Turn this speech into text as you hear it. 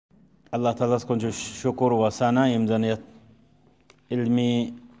अल्लाह ताला को शुक्र व सना यम जन इल्मी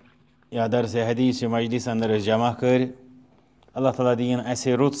या दरस हदीस मजलिस अंदर जमा कर अल्लाह ताला दीन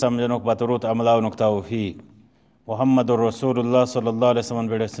ऐसे रुत समझनुक पत रुत अमलावनुक तौफीक मोहम्मद रसूलुल्लाह सल्लल्लाहु अलैहि वसल्लम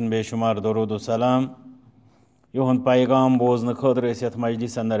पे बेशुमार दरूद सलाम युहद पैगाम बोजन खतर यथ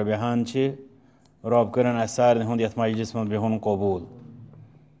मजलिस अंदर बेहान रब कर सारे हूँ यथ मजलिस मज बेहुन कबूल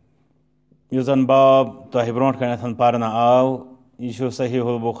युजन बाब तह ब्रोट कन पर्न आव यह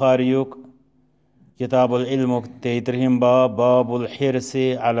सहीहुल बुखारियुक किताबुल इल्मुक 33 बाब बाबुल हिर्स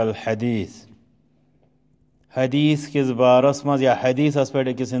अलल हदीस हदीस किस बारस मज या हदीसस पे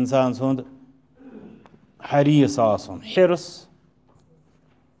अकिस इंसान सुंद हरीस आसन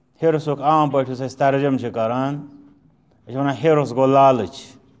हिरसुक आम पे तर्जम करान वन हिरस गो लालच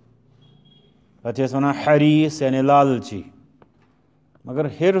पे वन हरीस यानी लालची मगर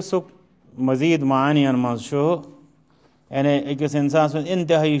हिरसुक मजीद मानियन मज यानी अकिस इंसान सुंद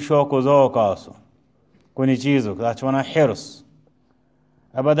इंतहाई शौक ज़ौक आसन कुन चीज़ुक तथ वन हिरस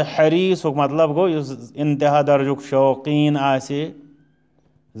अब हरीसुक मतलब गो इंतहा दर्जुक शौकीन आसे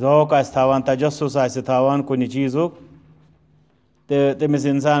ज़ौक थवान तजस्सुस थवान कुन चीज़ुक तो तमिस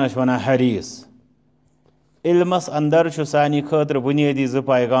इंसानस वन हरीस इल्मस अंदर सानी खतर बुनियादी ज़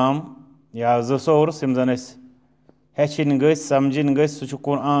पैगाम या ज़ सोर्स यम जन हेचिन गई समझिन गई सह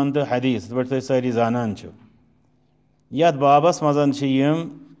कुरान तो हदीस पे सारी जानान यथ बाबस मजन यम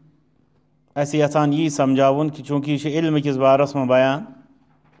यहान यी समझावन कि चूँकि यह इल्म किस बारस में बयान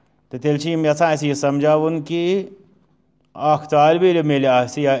तो तेल यहान यह समझावन कि तालिब इल्म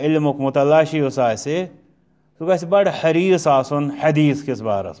या इल्मुक मुतलाशी सह गि बड़ हरीस आसन हदीस किस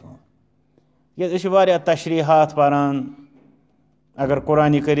बारस में वारिया तशरीहात परान अगर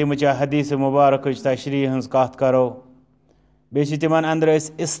कुरान करीम या हदीस मुबारक तशरीह हज कत करो बे तिमन अंदर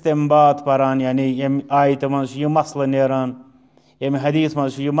इस्तेम्बात परान यानी यम आयत मज यह मसल नेरान यम हदीस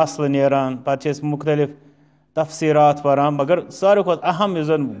मज यह मसल नेरान पे मुख्तलिफ तफसीरात परान मगर सारे खुद अहम यस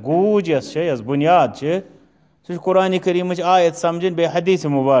गूज यस बुनियाद सह कुरान करीम आयत समझन बे हदीस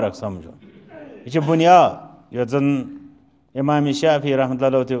मुबारक समझन यह बुनियाद यह जन इमाम शाफी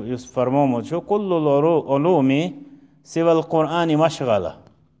रहमतुल्लाह फरमोमुत कुल्लुल उलूमी सिवल कुरान मशगला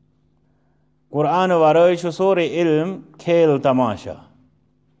कुरान वराय सोरे इल्म खेल तमाशा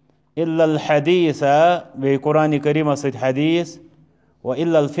इल्लल हदीस बे कुरान करीम सत हदीस व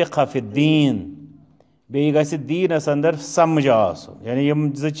इल्लल फिक़्ह फिद्दीन बे गस दीनस अंदर समझ आसुन यानी यम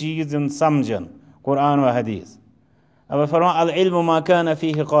ज चीज समझन कुरान व हदीस अब फरमा अल इल्म मा कान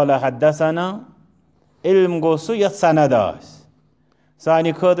फीहि क़ाल हद्दसना इल्म गो सह यथ सनद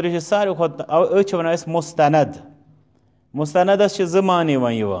सानि खतर सारे खुद वन मुस्तनद मुस्तनदस ज माने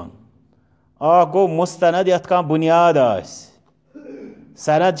वन गो मुस्तनद यथ कह बुनियाद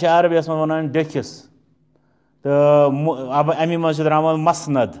सनद अरबियस में वन डकिस तो अब अमी मज द्राम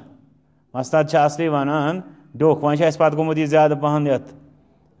मसनद मसनद असली वन डोख वन पे गोमुत यह ज्यादा पहन ये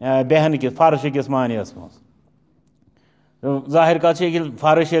बेहन किस फर्श किस मानियस मज जाहिर कत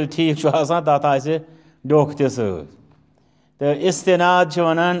फर्श ये ठीक तथ डोख तो इस्तिनाद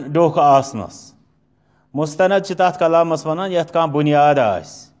वन डोख आसनस मुस्तनद तथ कलामस वन यथ कह बुनियाद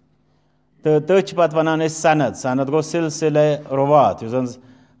तो तथ पे वन सनद सनद गो सिलसिले रुवात जन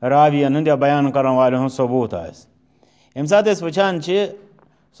रावियन हंद या बयान करने वाले हूँ सबूत यम सात वुचान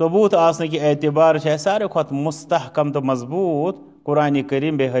सबूत आसने कि एतबार सारे खुद मुस्तहकम तो मजबूत कुरान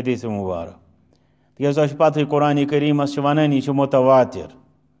करीम बे हदीस मुबारक तक पत कुरान करीमस वन यह मुतवातिर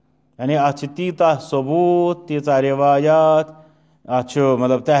यानी अत तीता सबूत तीचा रिवायात अत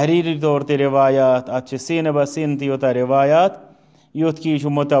मतलब तहरीरी तौर ते रिवायात अत सीन बसीन तीता रिवायात युथ कि यह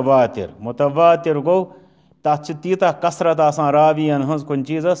मुतवातिर मुतवातिर गो तथ तीता कसरत आसान रावियन हज कुन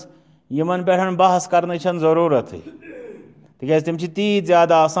चीज़स यमन पे बहस करने जरूरत तिक तम तीत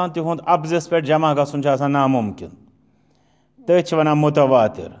ज्यादा आसान तिहुंद अब्जस पे जमा गसन नामुमकिन तथ वन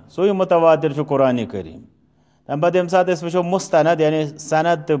मुतवातिर सो मुतवातिर कुरान करीम तम पे सात वो मुस्तनद यानी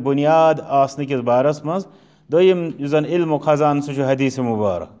सनद तो बुनियाद आसन किस बारस मज दोयम जन इल्म खजान सह हदीस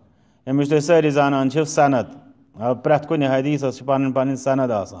मुबारक यमिश सारी जानान सनद प्रथ कुन हदीस पन पन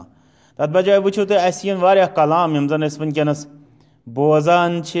सनद आसान तथ बजाय वो तो वारिया कलाम यम जन वनकस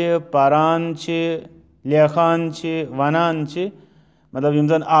बोजान परान लेखान वनान मतलब यम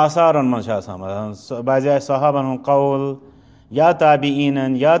जन आसारन मज बजाय सहाबन हुंद कौल या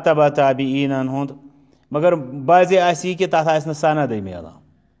ताबीईनन या तबा ताबीईनन हुंद मगर बाज़े आसी कि तथ आस सनद मिलान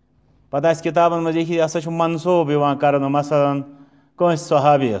पता किताबन मज यह मनसूब कर मसलन कंस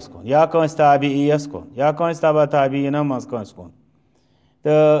सहाबियस कुन या कंस ताबीईयस कुन या कंस तबा ताबीईन मज कंस कुन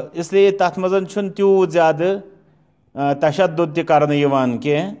तो इसलिए तथ मज तूत ज्यादा तशद्दुद करने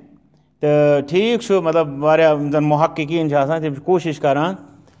कह तो ठीक मतलब वारिया जन मुहक्किकीन तम कोशिश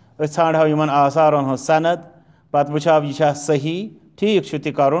करान ाणो इन आसारन हज सनद पत् वो यह सही ठीक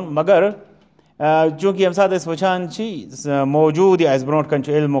तह कर मगर चूँकि ये सात वुचान मौजूद ब्रो कन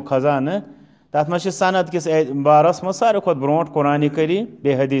इल्म खजान तथ मज सनद किस बारस मज सारे खुद ब्रो कुरान करीम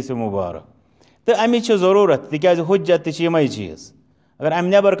बे हदीस मुबारक तो अमिच ज़रूरत तिकाज हुज्जत तमें चीज़ अगर अम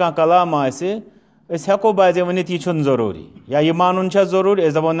नबर कह कलाम हेको बाजे वनित यह ज़रूरी या यह मानुन ज़रूरी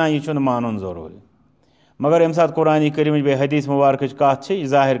दपो ना यह मानुन ज़रूरी मगर ये सात कुरान करीम बे हदीस मुबारक कत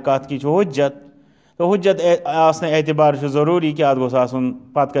ज़ाहिर कत कि हुज्जत तो हुज्जत आसन एतबार ज़रूरी कि अत गोस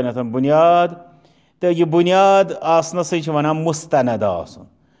पत कन बुनियाद तो यह बुनियाद आसन वन मुस्तनद आसन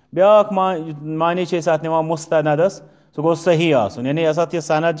ब्याक मानी अत निवान मुस्तनदस सह गो सही आसन यानी यह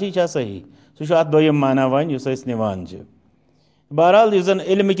सनद यह सही सह अत दोयम माना वन निवान बहरहाल इस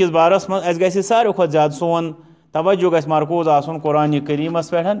इल्म किस बारस मज गि सारे खुद ज्यादा सोन तवज्जो गि मरकूज आसन कुरान करीमस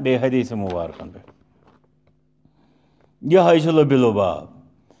पे बे हदीस मुबारकन पे यह लुबिलुबाब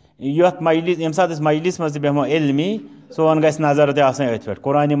ये मजलिस ये सात मजलिस मज बेहमो इल्मी सोन गि नजर पे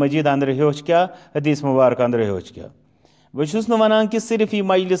कुरान मजीद अंदर हेच क्या हदीस मुबारक अंदर हेच क्या बहुत वन कि सिर्फ यह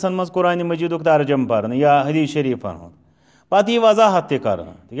मजलिसन मज कुरान मजीद तर्जम पर्न या हदीस शरीफन हूँ पे यह वजाहत कर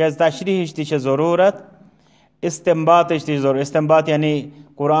तशरीह ती ज़रूरत इस्तेमात इस्तेमात यानी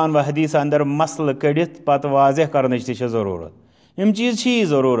कुरान व हदीस अंदर मसल कड़ित पत वाजह कर ज़रूरत यम चीज़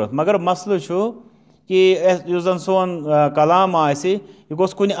ज़रूरत मगर मसल कि जन सोन कलाम यह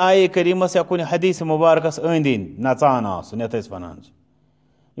गोस कुन आये करीमस या कुन हदीस मुबारकस अंदि नचान यथ वन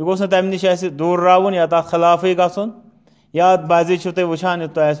यह गोस तम नश दूर रावन या तथ खिलाफ गन या बाजी तुम वुचान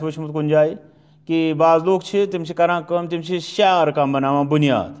तुम वुचमुत कुन जाए कि बाज लोग तम तम शार कम बनावान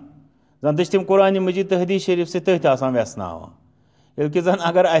बुनियाद जन तम कुरान मजीद तो हदीस शरीफ से तथ वेसनावान कि जन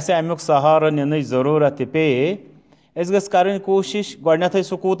अगर अमुक सहारा नीन ज़रूरत पे कर कोशिश गथ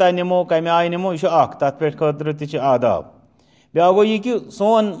सह कूत नमो कम आय नमो यह तथ पे खतर आदाब ब्या गो यह कि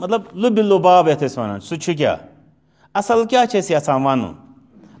सोन मतलब लुबि लुबाब यथ वन सह क्या असल क्या यहान वन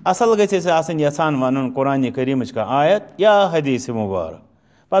असल गसान वन कुरान करीम कह आयत या हदीस मुबारक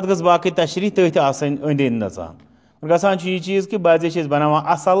पत गस बाकी तशरीह तथ अंदि नचान गसान यह चीज़ कि बाजे बनावान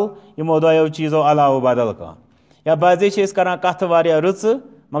असल यमो दोयो चीज़ों अलाव बदल कह या बाजे कर कथ वारिया रच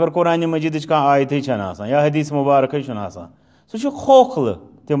मगर कुरान मजीद कह आयत या हदीस मुबारक सह खोखल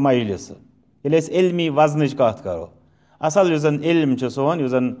तम मजलिस ये इल्मी वजन कत करो असल जन इल्म सोन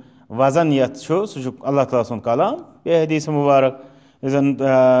जन वजन ये सह अल्लाह ताला सुन कलाम बे हदीस मुबारक जन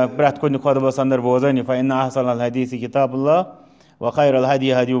प्रत कुन खुतबस अंदर बोजान फ़इन अहसन हदीस किताबुल्लाह व खैरुल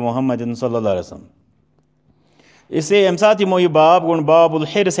हदी हदी मुहम्मद सल्लल्लाहु अलैहि वसल्लम इसे अम सात यमो यह बाब गुण बाबुल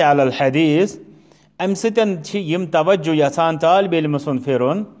हिर्स अलल हदीस अम सम तवज्जो यसान तालिब इल्म सुन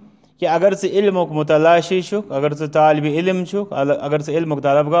फिरुन कि अगर से इल्मुक मुतलाशी अगर से तालिब इल्म अगर से इल्मुक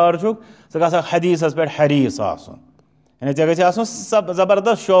तलबगार सह गह हदीस पे हरीस आसन यानी ऐ गि सब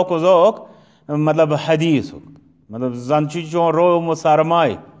ज़बरदस्त शौक ज़ौक मतलब हदीस मतलब जन चोन रोमुत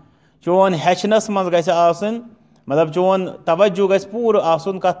सरमाय चोन हेचनस मज गि मतलब चोन तवज्जो गि पूर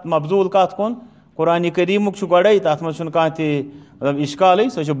आसन कत मबजूल कत कुन कुरान करीमुक गड़े तथ मज कह मतलब इश्काल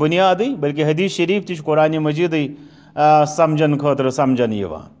सह बुनियाद बल्कि हदीस शरीफ ती कुरान मजीद समझन खतर समझन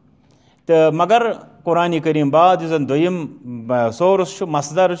तो मगर कुरान करीम बाद जन दोयम सोर्स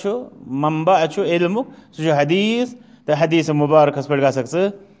मसदर मंबा इल्मुक सह हदीस तो हदीस मुबारकस पे गख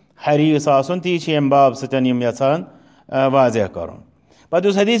हरीस आसन ती अम बाब सतन यसान वाजह कर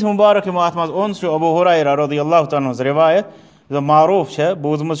पे हदीस मुबारक अत मज ओन सह अबू हुरैरा रज़ियल्लाहु तआला रिवायत मारूफ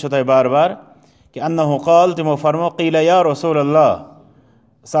बूजमुत तह बार बार कि अन्नहु क़ाल तिमो फरमो क़ील या रसूल अल्लाह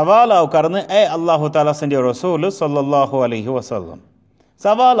सवाल आव करन ए अल्लाह ताला सन्दे रसूल सल्लल्लाहु अलैहि वसल्लम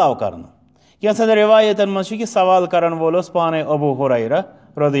सवाल आव करन कैसन रिवायतन मज कि सवाल करन वोल पाने अबू हुरैरा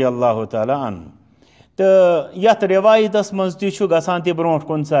रज़ियल्लाहु ताला अन्हु तो यथ रिवायतस मज गसान तह ब्रोट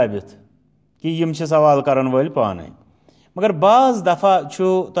कुन साबित कि यम सवाल करन वल पाने मगर बाज दफ़ा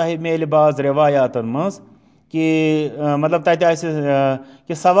तह मेल बाज रिवायातन मज कि मतलब तत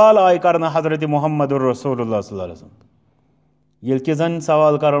कि सवाल आय कर हज़रत मुहम्मद रसूलुल्लाह सल्लल्लाहु अलैहि वसल्लम ये कि जन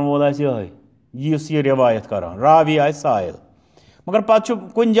सवाल कर वोल यह रिवायत कर रावी आ साइल मगर पे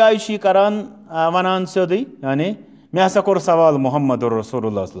कुन जाय करान वनान सोद यानी मे हसा कोर सवाल मुहम्मद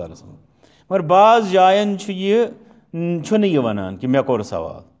रसूलुल्लाह सल्लल्लाहु अलैहि वसल्लम मगर बाज जायन यह वनान कि मे कोर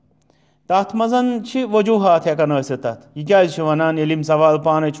सवाल तथ मजन वजूहत हेकान तथ यह क्या वनान यम सवाल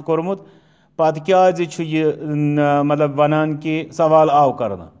पाने कोरमुत पत क्या मतलब वनान कि सवाल आव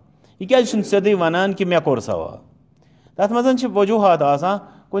कर यह क्या सोदे वनान कि मे कोर सवाल तथ मजन वजूहत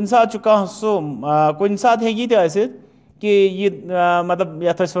कुन सात कह कुन सात हे कि यह मतलब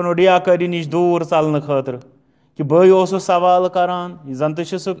यथ वो रियाकारी नश दूर चलने खतर कि बह सवाल करान जन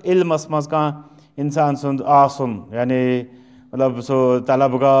तो इल्मस मज कह इंसान सुंद आसन यानी मतलब सो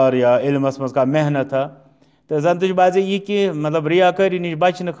तलबगार या इल्मस मज का मेहनत तो जन तो बाजे यह कि मतलब रियाकारी नश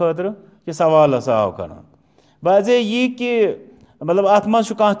बचने खतर कि सवाल आव कर बाजे यह कि मतलब अत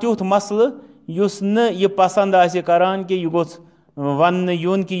मज तुथ मसल युस न यह पसंद आसे करान कि यह गोस वन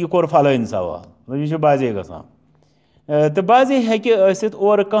यून कि यह कोर फलान सवाल यह बाजे गसान तो बाजे हेके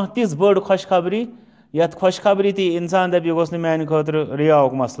और कह तिस बड़ खुशखबरी यथ खुशखबरी ती इंसान दप यह गोस मान खतर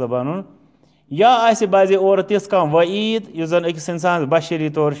रियाक मसल बन या आसे बाजे और तिस कह वईद यह जन अकिस इंसान बशरी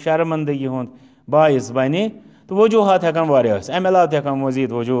तौर शर्मंदगी हुंद बायस बने तो वजूहत हेकान वारिया अमे अलाव ते हेकान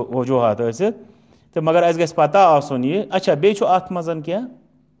मजीद वजूहत तो मगर अस गस पता आसन यह अच्छा बे अत मजन क्या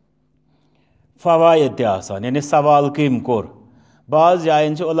फवायद ते आसान यानी सवाल कम कोर बाज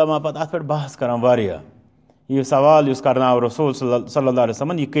जायन उलमा पत अत पे बहस करान वारिया यह सवाल इस करना रसूल सल्लल्लाहु अलैहि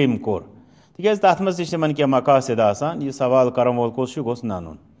वसल्लम यह कम कोर तिकाज तथ मज तिमन क्या मकासद आसान यह सवाल करन वोल कुस गोस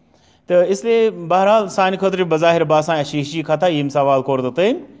नानुन तो इसलिए बहरहाल सान खतर बज़ाहिर बासान अशी खता यम सवाल कोर तो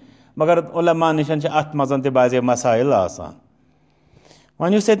तम मगर उलमा निशन अत मजन ते बाजे मसाइल आसान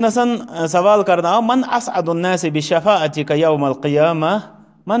वन यतनसन सवाल करना मन असअदुन्नास बिशफाअतिका यौमल क़ियामा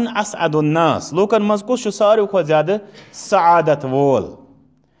मन असअदुन्नास लूकन मज कुछ सारे खो ज्यादा सआदत वोल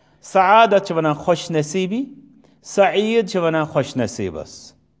सआदत वन खुश नसीबी सईद वन खुश नसीबस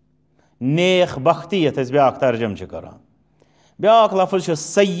नेख बख्ती यथ ब्या तर्जम करान ब्या लफ्ज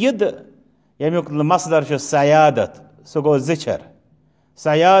सैयद यमुक मसदर सयादत सह गो जिचर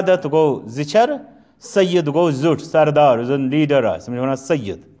सयादत गो जिचर सैयद गो जुट सरदार जन लीडर वन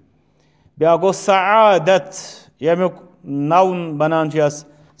सैयद ब्या गो सआदत यमुक नाउन बनान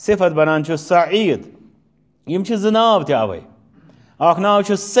सिफत बनान सईद यम नाव तवे अख नाव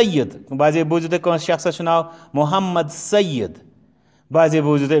सैयद बाजे बूझो तुम शख्स नाव मोहम्मद सैयद बाजे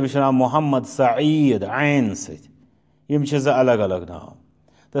बूझो तमिस नाव मोहम्मद सईद आन सम अलग अलग नाव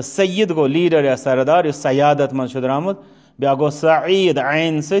तो सैयद गो लीडर या सरदार इस सयादत मज द्रामुत ब्या गो सईद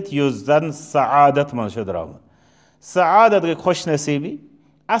आन सन सआदत मज द्रामुत सआदत गई खुश नसीबी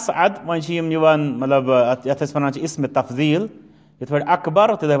असअद वन मतलब यथ वन इसम तफजील ये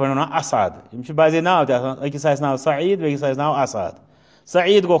अकबर तो वन असद यम बाजे नाव अकिस नाव सईद बेकिस नाव असद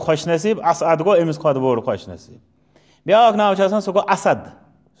सईद गो खुश नसीब असद गो अमिस खुद बोड़ खुश नसीब ब्या नाव सह गो असद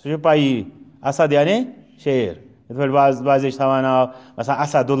सह पाई असद यानी शेर ये बाजे नाव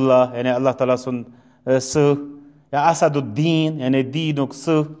असदुल्ला यानी अल्लाह ताला सुन सह या असदुद्दीन यानी दीनुक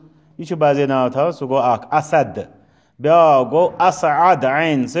सह यह बाजे नाव था सह गो असद ब्या गो असअद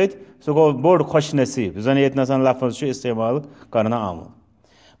आन सह गो बोड़ खुश नसीब जन ये लफ्ज इस्तेमाल करना आमुत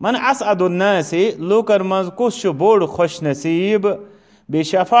मन असअदुन्नास लूकन मज कुछ बोड़ खुश नसीब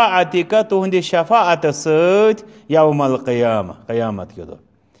बेशफाअतिका तुहंद शफाअत सत यौमल क़ियामा क़यामत के दो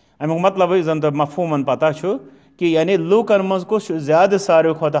अमुक मतलब जन तो मफहूमन पता कि यानी लूकन मज कुछ ज्यादा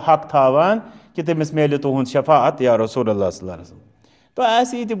सारे खुद हक थावान कि तमिस मेले तुहंद शफाअत या रसूलुल्लाह सल्लल्लाहु अलैहि वसल्लम तो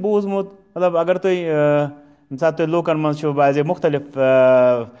ऐसे ये बूझमुत मतलब अगर तुम लूकन मज बाजे मुख्तलिफ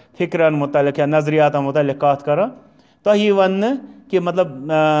फिक्रन मुतल्लिक़ या नजरियात मुतल्लिक़ कत कर तो यह वन कि मतलब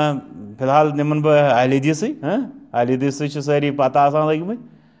फिलहाल निमन बह अहले हदीस सारी पता लगे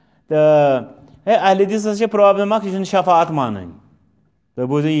तो अहले हदीस प्रॉब्लम यह शफाअत मान तो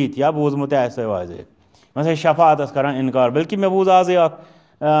बूझ यह बूझमुत ऐसे वाजे मैं शफाअत कर इनकार बल्कि मे बूझ आज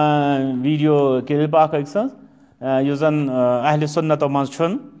वीडियो क्लिप अक्स जन अहले सुन्नत मज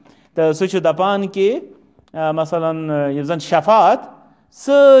तो सह दपान कि मसलन यह जन शफाअत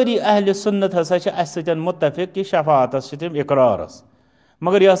सारी अहले सुन्नत हसा अस मुत्तफिक कि शफाअत तम इकरारस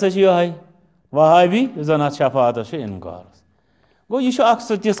मगर यह हसा वहाबी जन अत शफाअत इनकार गो यह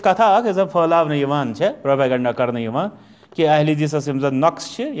तिस कथा जन फैलावन प्रोपेगेंडा करने कि अहले हदीस यम जन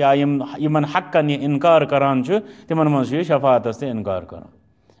नक्स या यमन हक्कन यह इनकार करान तिमन मज शफाअत ते इनकार करान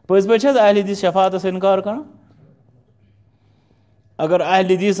पज पे अहले हदीस शफाअत इनकार करान अगर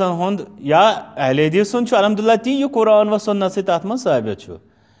अहले हदीस हुंद या अहले हदीस अलहमदुलिल्लाह ती यह कुरान व सुन्नत से तथ मज साबित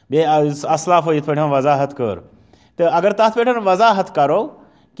बे असलाफो ये वजाहत कर तो अगर तथ पे वजाहत करो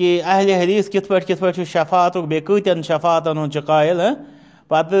कि अहले हदीस कित पे शफाअत बे कतन शफाअतन हुंद कायल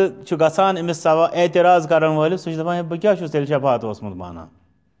पत गसान अमिस एतराज कर वल सह दपान बह क्या तेल शफाअत ओसमुत माना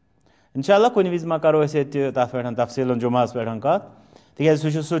इंशाअल्लाह कुन विज मा करो तथ पे तफसीलन जुमास पे कत तिकाज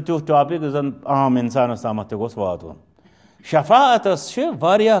सह तुथ टॉपिक जन आम इंसानस तम गोस वातुन शफाअत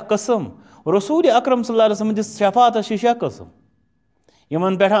कस्म रसूल अकरम सल्लल्लाहु अलैहि वसल्लम दिस शफाअत शा कस्म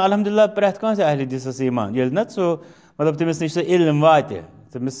यमन पे अलहमदुलिल्लाह प्रत कह अहले हदीस ईमान ये नत सो मतलब तमिस नश इल्म वाते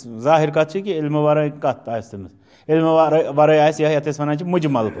तमिस जाहिर कत कि इल्म वराय कत तमिस इल्म वराय यथ वन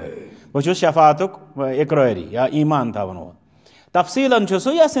मुजमल पे बह शफाअतुक इकरारी या ईमान थवन वो तफसीलन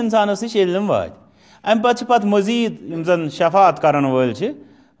सह यस इंसानस नश इल्म वात अम पे मजीद जन शफाअत करन वल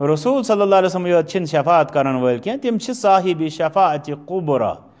रसूल सल्लल्लाहु अलैहि वसल्लम योत छिन शफात करन वल के तिम छ साहिब शफाअत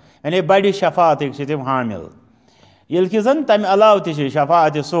कुबरा यानी बड़ी शफात एक तिम हामिल ये कि जन तम अलाव ति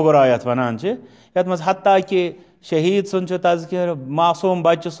शफाअत सुगरा यत वनान छ यत मस हत्ता कि शहीद सुन तज़किर मासूम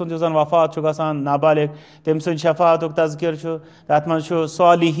बच्चे सुन जन वफात गसान नाबालिग तम सुन शफात तज़किर तथ मज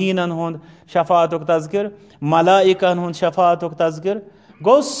सालिहीनन हुंद शफात तज़किर मलाइकन हुंद शफात तज़किर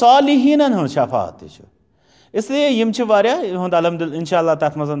गो सालिहीनन हुंद शफात इसलिए यम अल्हम्दुलिल्लाह इंशाअल्लाह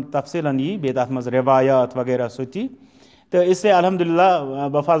तथ मज तफसीलन यी बे तथ मज रिवायात वगैरह सुती तो इसलिए अल्हम्दुलिल्लाह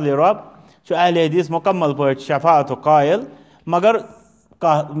बफज़ल रब अहले हदीस मुकम्मल पे शफात कायल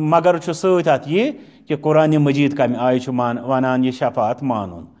मगर सत ये कि कुरान मजीद कम आय वनान यह शफात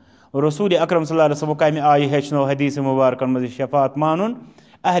मानुन रसूल अकरम सल्लल्लाहु अलैहि वसल्लम कम आय हेचनो हदीस मुबारकन मज शफात मानुन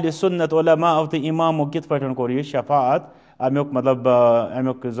अहले सुन्नत उलमा तो इमामो कित पठन कोर यह शफात अमुक मतलब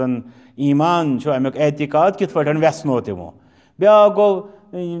अमुक जन ईमान अमुक एतिकाद कित पठन व्यसनो तमो ब्या गो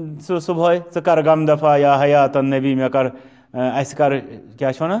सुबह च कर गम दफा या हयातन नबी मे कर अस कर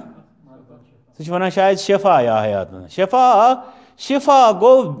क्या वन सह शायद शिफा या हयातन शिफा शिफा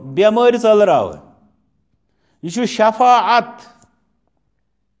गो बेमार चलराव यह शफाअत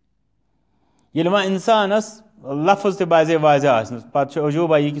ये इंसानस लफ्ज ते बाजे वाजे पे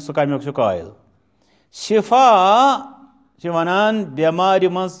अजूबा यह कि सह कमुक कायल शिफा वनान बेमार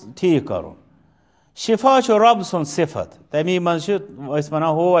मज ठीक कर शिफा रब सुन सिफत तमी मज वन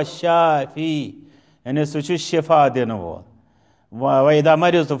हो शाफी यानी सह शिफा दिन वोल वैदा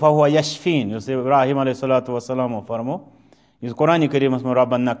मरिज तो फहुआ यशफीन इब्राहिम अलैहिस्सलातु वस्सलाम फरमो इस कुरान करीमस में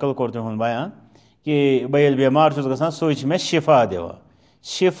रबन नकल कोर तुहद बयान कि बह बेमार गसान सह मे शिफा दिवा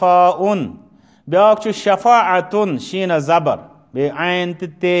शिफा उन ब्याक शफाअतुन शीन जबर बे आयन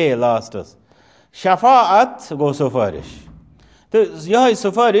ते लास्टस शफाअत गो सिफारिश तो यह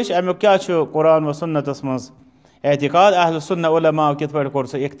सिफारिश अमुक क्या कुरान व सुन्नतस मज एतिकाद अहल सुन्ना उलमा कित पे कोर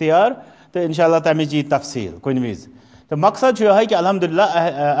सह इख्तियार तो इंशाअल्लाह तमिच यी तफसील कुन विज तो मकसद यह कि अल्हम्दुलिल्लाह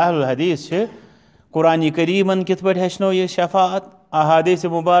अहल हदीस कुरान करीमन कित पे हेचनो यह शफाअत अहादीस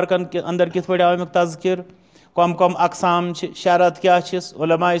मुबारकन के अंदर कित पे आमुक तज़किर कम कम अकसाम शरत क्या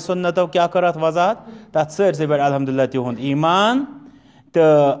उलमा सुन्नतो क्या कर वजाहत तथ सरसे पे अल्हम्दुलिल्लाह तिहुंद ईमान तो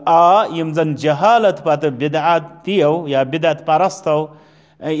यम जन जहालत पत बिदअतियो या बिदअत परस्तो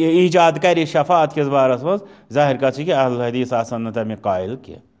ईजाद कर शफाअत किस बारस मज जाहिर कत कि अहल हदीस आसन तमिक कायल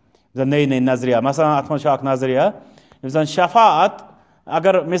कि जन नई नई नजरिया मसलन अत मज नजरिया जन शफाअत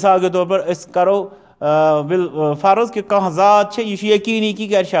अगर मिसाल के तौर पर करो फर्ज कि कह जात यह यकीनी कि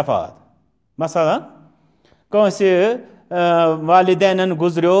कर शफाअत मसलन कंस वालिदैन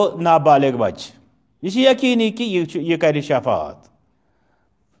गुजरो नाबालिग बच यह यकीनी कि यह कर शफाअत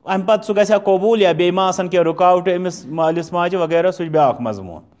अम पत सह गया कबूल या बे आसन क्या रुकावट अमिस मालिस माज वगैरह सह ब्या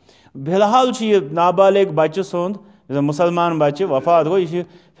मजमून फिलहाल यह नाबालिग बच्चे सुंद मुसलमान बच्चे वफात गो यह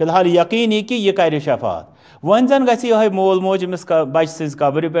फिलहाल यकीनी कि यह कर शफाअत वन जन गह मोल मोज अमिस बच सज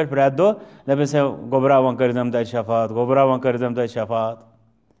कब्र पे प्रत दो दपस गोबरावन करदम तत शफाअत गोबरावन करदम तत शफाअत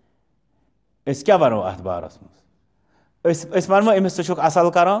क्या वनो अत बारस मज वनो अमिस तुक असल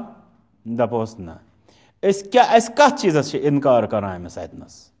कर दपोस ना कत चीज़ इनकार कर अमिस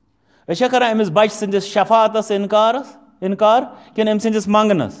अतनस कर अमिस बच सदिस शफाअतस इनकार कि अम सदिस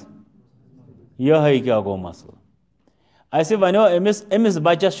मंगनस यह क्या गो मसल अस वनो अमिस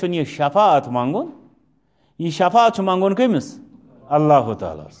बचस यह शफाअत मंगुन यह शफाअत मंगुन कमिस अल्लाह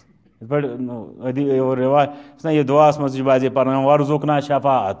तालास यह दुआस मज बाजे पर वर्जुकना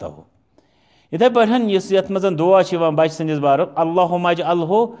शफाअत हो इथे पे मज दुआ बच सदिस बार अल्लाहुम्मा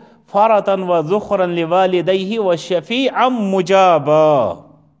अजअलहु फरतन व ज़ुखरन लिवालिदैहि व शफीअम मुजाबा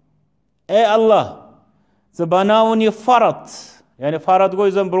ए अल्लाह ज बनाउन यह फरत यानी फरत गो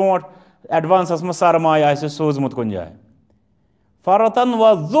जन ब्रोट एडवांसस में सरमाय सोजमुत कुन जाए फरतन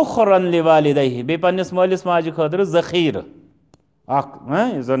व ज़ुखरन लिवालिदैहि बे पन्निस मालिस माजि खतर ज़खीर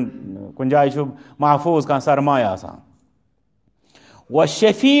जन कुन जाए महफूज कह सरमाय आसान व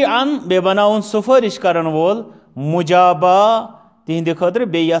शफीअन बे बनाउन सुफरिश करन वोल मुजाबा तिहंद खतर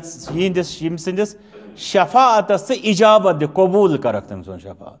बेस शफाअत से इजाबत दि कबूल करक तम सुन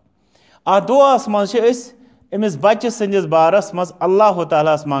शफाअत अत दुआस मज अमिस बच्चे सदिस बारस मज अल्लाह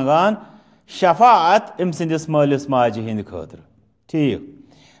तालास मंगान शफाअत अम सदिस मालिस माजि हिंद खतर ठीक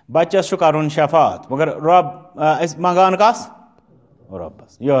बच्चस कर शफाअत मगर रब मंगान कस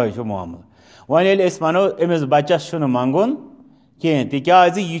रबस यह मामला वन वनो अमिस बच्चस मंगुन कहें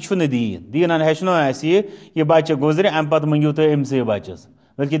तिकाज यह दीन हेचनो यह बच्चे गुजरे अम पत मंगियो तुम अमसे बच्चस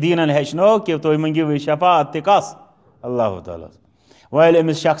बल्कि दीन हेचनो कि तुम मंगियो शफाअत कस अल्लाह ताला वल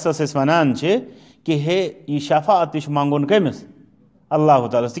अमिस शख्सस वनान कि हे यह शफाअत मंगुन कमिस अल्लाह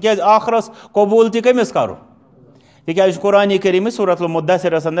ताला तिकाज आखरस कबूल कमिस करो तिकाज कुरान करीम सूरत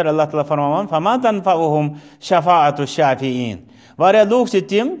मुद्दसिरस अंदर अल्लाह ताला फरमान फमा तनफअहुम शफाअतु शाफिईन वारिया लोग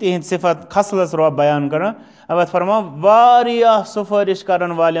तिम तिहंद सिफत खसलस रब बयान कर अब फरमान वारिया सुफारिश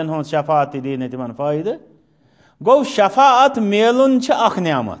करन वालन हुंद शफाअत दी तिमन फायदे गो शफाअत मेलुन अख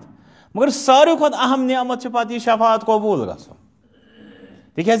नियामत मगर सारे खुद अहम नियामत पत शफाअत कबूल गो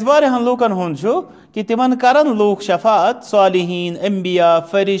तिकाज वारियाहन लूकन हुंद कि तिमन करन लूक शफाअत सालिहीन अंबिया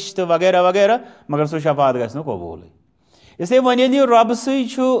फरिश्त वगैरह वगैरह मगर सो शफाअत गस न कबूल इसलिए वन ये रब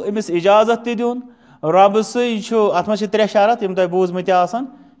समिस इजाजत दिन रब अत मे 3 शरत यम तुम बूजमत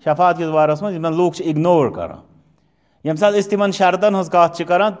शफाअत किस बारस मज लूक इग्नोर कर यम सात तिमन शरतन हज कत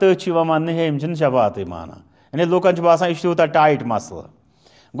कर तथ वन हे शफाअत माना यानी लूकन बासान यह तूत टाइट मसल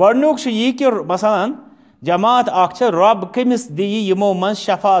गोडनुक यह कि मसलन जमात रब कमिस दी यमो मन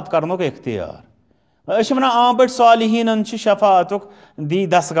शफाअत करनुक इख्तियार वन आम पे सालिहीन शफाअत दी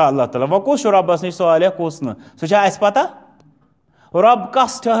दसगा अल्लाह ताला वो कुछ रबस नश सालिह कुस न सह पता रब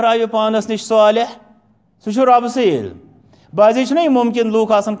कस ठहराव पानस नश सालिह सह रब से बाजी ना मुमकिन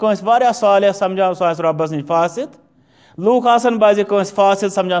लूक वारिया सालिह समझान सह रबस नश फासिद लूक बाजी फासिद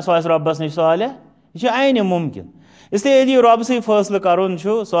समझान सह रबस नश सालिह यह आइन मुमकिन इसलिए ये रब से फैसले करुन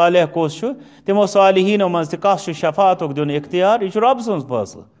सालिह कुस तमो सालिहीनो मज कस शफाअत दिन इख्तियार यह रब सुन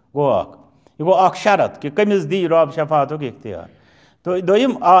फैसले गो यह गो शरत कि कमिस दी रब शफाअत इख्तियार तो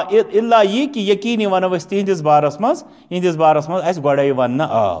दोम इल्ला यह कि यकीनी वनो तिहंदिस बारस मज गोड़े वन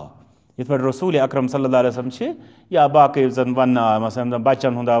आव इत पे रसूल अकरम सल्लल्लाहु अलैहि वसल्लम या बाकी जन वन आव मसलन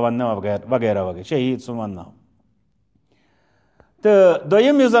बच्चन हुंद वन वगैरह वगैरह शहीद सुन वन आव तो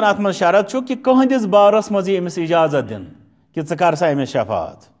दोम जन अत मज शरत कि कहदिस बारस मज अमिस इजाजत दिन कि कर सा अमिस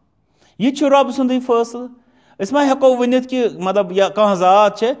शफाअत यह रब सुंद फैसले अस मा हेको वनित कि मतलब या कह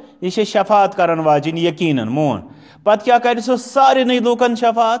जात यह शफाअत करन वाजिन यकीनन मोन पत क्या कर सो सारे लूकन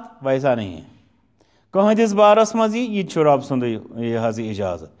शफाअत वैसा नहीं है कहदिस बारस मज यह रब सुंद यह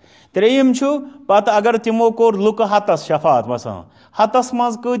इजाजत त्रेयम पत अगर तिमो कोर लुक हतस शफाअत मसान हतस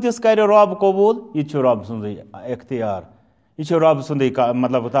मज कतिस कर रब कबूल यह रब सुंद इख्तियार यह रब सुंद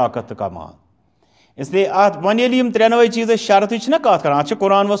मतलब ताकत कमाल इसलिए अत वन ये त्रेनवे चीज़ शरत ना कत कर अत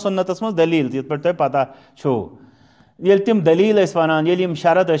कुरान व सुन्नतस मज दलील ये पे पता ये तिम दलील वन ये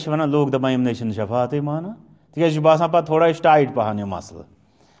शरत वन लोग दपान यम न शफाअत माना तिक बासान पे थोड़ा टाइट पहन यह मसल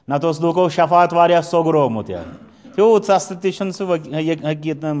नत लूको शफाअत वारिया सोगरोमुत तूत सस्त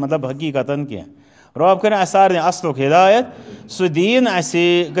तक मतलब हकीकतन कह रब कर सारे असलुक हिदायत सह दीन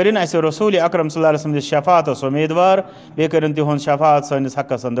करिन रसूल अकरम सल्लल्लाहु अलैहि वसल्लम शफाअत उम्मीदवार बे करिन तिहुंद शफाअत सनिस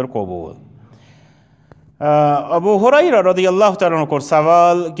हकस अंदर कबूल अबू हुरैरा रज़ियल्लाहु तआला अन्हु कोर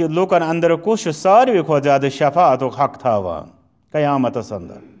सवाल कि लूकन अंदर कुछ सारे खो ज्यादा शफाअत हक थावान क़यामतस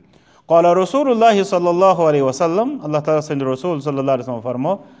अंदर क़ाल रसूलुल्लाह सल्लल्लाहु अलैहि वसल्लम अल्लाह ताला सद रसूल सल्लल्लाहु अलैहि वसल्लम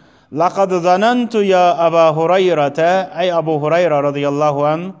फरमो लक़द ज़नन्तु या अबा हुरैरा ऐ अबू हुरैरा रज़ियल्लाहु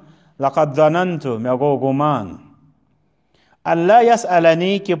अन्हु लक़द ज़नन्तु मे गो गुमान अल्ला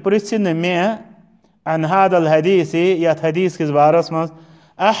यसअलनी कि पृछन मे अन हादल हदीस यथ हदीस किस बारस मज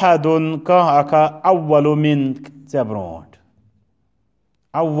अहदुन कह अखा अव्वल मिन से ब्रोट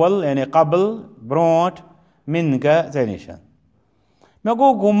अव्वल यानी कबल ब्रोट मिन का निशन मे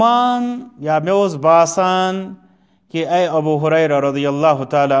गो गुमान या मे बासान कि ऐ अबू हुरैरा रज़ियल्लाहु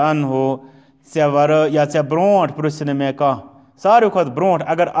तआला अन्हु से वर या से ब्रोट पृछन मे कह सारे खुद ब्रोट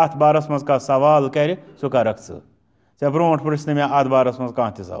अगर अत बारस मज कह सवाल कर सह करक से ब्रोट पृछन मे अत बारस मज कह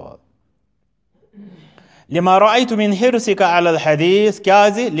त सवाल लिमा रअयतु मिन हिर्सिका अलल हदीस क्या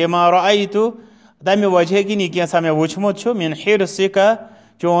लिमा रअयतु तमे वजह कि कैसा मे वुचमुत मिन हिर्सिका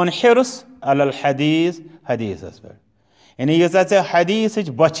चोन हिर्स अलल हदीस हदीसस पे यानी यह ऐसे हदीस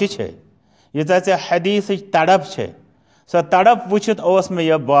बच यह हदीस तड़प सह तड़प वुचित मे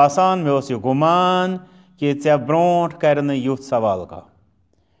यह बासान मे यह गुमान कि ऐ ब्रोट कर युथ सवाल का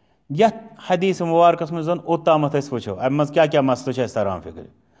यथ हदीस मुबारकस में जन ओतामत वो अम क्या क्या मसल तरान फिक्र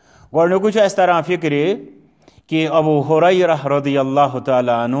गोडनुक तरान फिक्र कि अबू हुरैरा रज़ियल्लाहु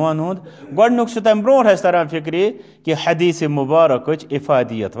तआला अन्हु गोडनुक तम ब्रोट तरान फिक्र कि हदीस मुबारक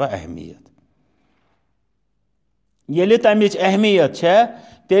इफादियत व अहमियत ये तमिच अहमियत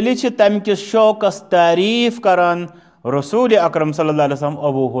तेल तम किस शौकस तारीफ करान रसूल अकरम सल्लल्लाहु अलैहि वसल्लम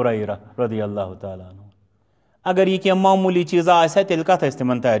अबू हुरैरा रज़ियल्लाहु तआला अन्हु अगर यह क्या मामूली चीज़ आ तेल कत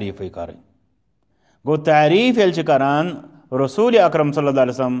तिमन तारीफ कर गो तारीफ ये करान रसूल अकरम सल्लल्लाहु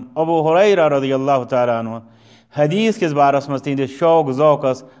अलैहि वसल्लम अबू हुरैरा रज़ियल्लाहु तआला अन्हु हदीस किस बारस मज तिहंदिस शौक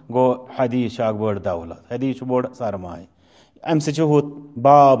ज़ौकस गो हदीस बड़ दौलत हदीस बड़ सरमाय अम सह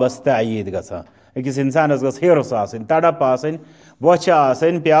बाबस तयीद गसान अकिस इंसानस गस हिर्स आसन तड़प आसन बोछ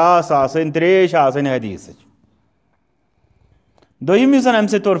आसन प्यास आसन त्रेश आसन हदीस दोयम यस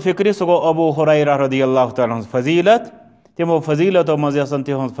अमि तौर फिक्र सह गो अबू हुरैरा रज़ियल्लाहु तआला अन्हु फजीलत तिमो फजीलतो मज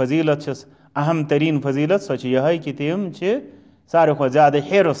तिहज फजीलत अहम तरीन फजीलत सो यह कि तिम सारे खो ज्यादा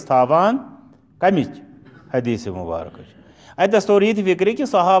हिरस थावान कमिच हदीस मुबारक अतस तौर ये फिक्र कि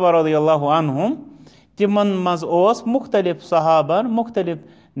सहाबा रज़ियल्लाहु अन्हुम तिमन मज मुख्तलिफ सहाबन मुख्तलिफ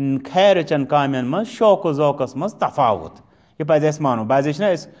खैर चन कामन मज शौक ज़ौक़स मज तफावत यह पज़ अस मानो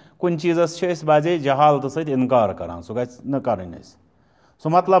बाजे कुन चीज़स बाजे जहालत सत इनकार करान सह गि कर सो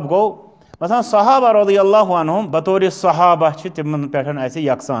मतलब गो मसलन सहाबा रज़ियल्लाहु अन्हुम बतौर सहाबा तिमन पे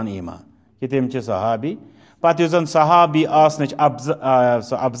यकसान ईमान कि तिम सहाबी पत जन सहाबी आसनच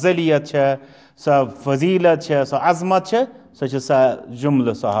अफजलियत सो फजीलत सो अजमत सो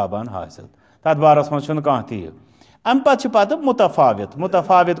जुमल सहाबान हासिल तथ बारस मज कह तीर अम पे मुतफावित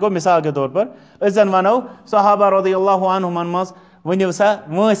मुतफावित गो मिसाल के तौर पर जन वनो सहाबा रज़ियल्लाहु अन्हुमन मज वनिव सा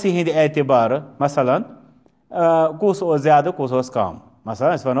वंस हिंद एतबार मसलन कुस ज्यादा कुस कम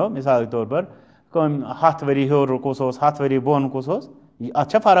मसलन वनो मिसाल के तौर पर कम 7 वरी हर कुस 7 वरी बोन कुस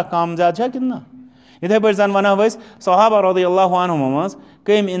अत फर्क कम ज्यादा कि ना इथे पे जन वनो सहाबा रज़ियल्लाहु अन्हुम मज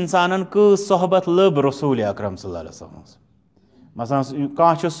कम इंसान कस सोहबत लब रसूल अकरम सल्लल्लाहु अलैहि वसल्लम मसलन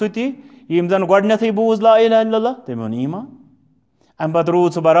कह सुति यम जन गडनथै बूज ला इलाहा इल्लल्लाह तम ओन ईमान अम पे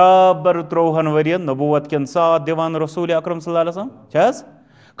रूद सह बराबर 30 वरियन नबूवत कन साथ दिवान रसूल अकरम सल्लल्लाहु अलैहि वसल्लम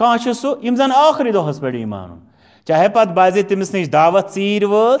कह सह यम जन आखिरी दोहस पे ईमान चाहे पत बाजे तमिस नश दावत चीर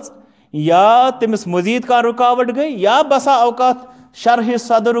वच या तमिस मजीद का रुकावट गई या बसा अवकात शरह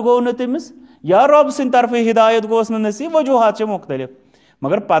सदर गो न तमिस या रब सिंद तरफ हिदायत गोस नसीब वजूहत मुख्तलिफ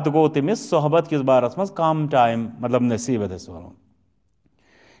मगर पत गो तमिस सोहबत किस बारस मज कम टाइम मतलब नसीब वो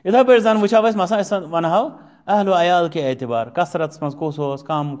इथे पे जन वो मसन वनहो अहल अयाल के एतबार कसरत मज कुस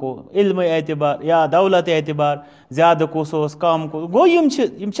कम को इल्म एतबार या दौलत एतबार ज्यादा कुस कम गो यम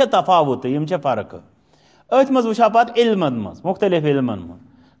तफावत यम फर्क अथ मज वो पे इल्मन मज मुख्तलिफ इल्मन मज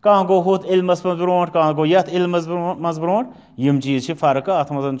कह गो हुत इल्मस मज ब्रोट कह गो यथ इल्मस मज ब्रोट यम चीज फर्क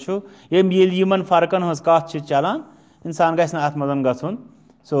अत मजन फर्कन हज कथ चलान इंसान गस अत मजन गन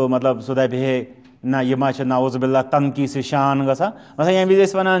सो मतलब सो दप हे ना यह नाउज़ुबिल्लाह तनकीस शान गसा मतलब ये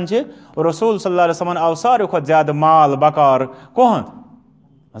विज वनान रसूल सल्लल्लाहु अलैहि वसल्लम आव सारे खो ज्यादा माल बकार कहन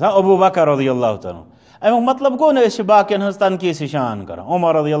मतलब अबू बकर रज़ियल्लाहु तआला अमुक मतलब गो न बाकियन हज तनकीस शान कर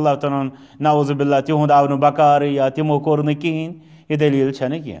उमर रज़ियल्लाहु तआला नाउज़ुबिल्लाह तिहुंद आव न बकार या तिमो कोर न कहीं यह दलील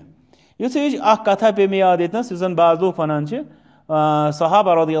कह युथ कथा पे मे याद ये जन बाज लूक वनान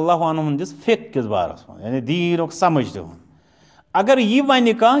सहाबा रज़ियल्लाहु अन्हुम दिस फिक किस बारस यानी दीनुक समझ दिहुन अगर यह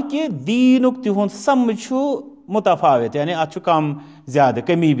वन कह कि दीनुक तिहुंद समझ मुतफावित यानी अत कम ज्यादा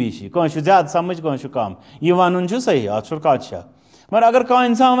कमी भी कह ज्यादा समझ कह कम यह वन सही अत कत शक मगर अगर कह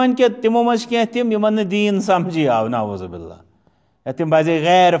इंसान वन कि तिमो मज कह तिम यमन दीन समझी आव नाउज़ुबिल्लाह या तिम बाजे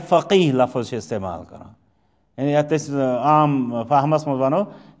गैर फ़क़ीह लफ्ज़ इस्तेमाल करान यानी यत आम फहमस मज वनो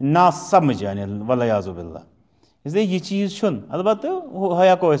ना समझ यानी वल्लियाज़ुबिल्लाह इसलिए यह चीज़ अलबत्ते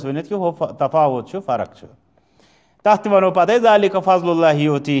हेको वन कि तफावत फ़र्क तथ वनो पते ज़ालिक फ़ज़लुल्लाहि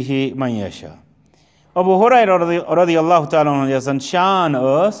युतीहि मन यशा अबू हुरैरा रज़ियल्लाहु तआला अन्हु यस शान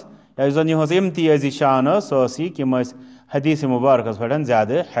या जन यहस इम्तियाजी शान सो कि हदीस मुबारकस पे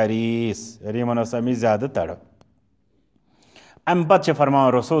ज्यादा हरीस यमन अमिच ज्यादा तड़प अम पे फरमा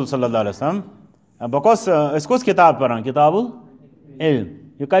रसूल सल्लल्लाहु अलैहि वसल्लम बह कुस किताब पढ़ान किताबुल इल्म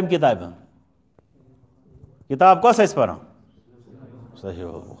यह कम किताब किताब कस पढ़ान सही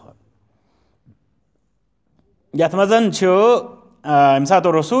यथ मजन यम सात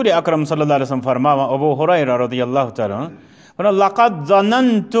रसूल अकरम सल्लल्लाहु अलैहि वसल्लम फरमावा अबू हुरैरा रज़ियल्लाहु तआला अन्हु लक़द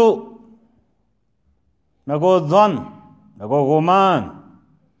ज़नन्तु मे गो ज़न मे गो गुमान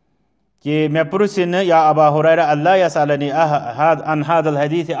कि मे पुरुष या अबा हुरैरा अल्लाह यसअलनी अन हादल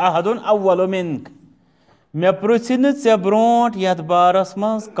हदीस अहदुन अव्वल मिनक मे पुरुष ऐ ब्रोट यथ बारस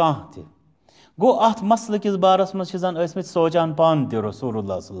मज कह गो अत मसल किस बारस मज जन सोचान पान त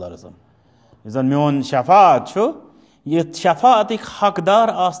रसूलुल्लाह सल्लल्लाहु अलैहि वसल्लम जन मोन शफात यह शफात हकदार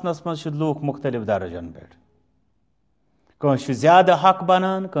आसनस मज लूक मुख्तलिफ दर्जन पे कस ज्यादा हक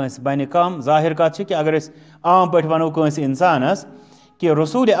बनान कस बन कम जाहिर कत कि अगर आम पे वनो कस इंसानस कि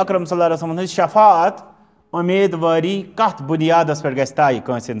रसूल अकरम सल्लल्लाहु अलैहि वसल्लम शफात उम्मीदवारी कत बुनियादस पे तय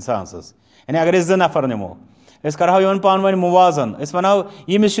कस इंसान यानी अगर 2 नफर निमो करो योन पान वन मुवाजन वनो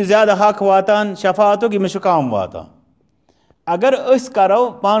यमिस ज्यादा हक वातान शफातुक यमिस कम वातान अगर करो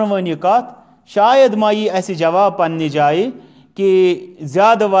पान वन कत शायद मा यी अस जवाब पन्ने जाए कि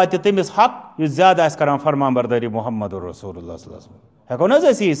ज्यादा वात तमिस हक युस ज्यादा करान फरमाबरदारी मोहम्मद रसूलुल्लाह सल्लल्लाहु अलैहि वसल्लम हेको न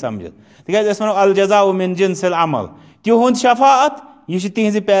यी समझित तिकाज वनो अल जज़ाउ मिन जिन्सिल अमल तिहुंद शफात यह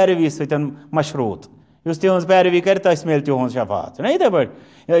तिहज पैरवी सतन मशरूत युस तिहज पैरवी कर तस मिल तिहुंद शफात ना इथे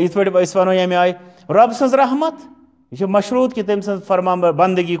पे वनो यमे आय रब सज रहमत यह मशरूत कि तम फरमा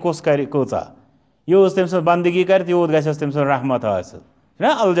बंदगी कुस कर कूचा यूस तम बंदगी कर यूत गस तम रहमत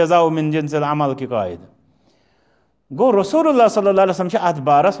ना अल जज़ाउ मिन जिन्सिल अमल की कायद गो रसूलुल्लाह सल्लल्लाहु अलैहि वसल्लम अत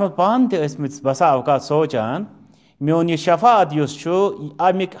बारस मज पान बसा अवकात सोचान मोन यह शफात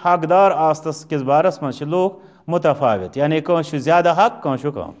अमिक हकदार आस्तस किस बारस मज लोग मुतफावित यानी कह ज्यादा हक कह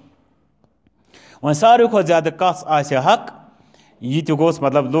कम वन सारे खो ज्यादा कस आसे हक यह गोस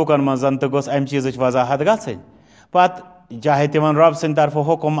मतलब लूकन मज तो गोस अम चीज वजाहत गई पत चाहे तिमन रब सद तरफ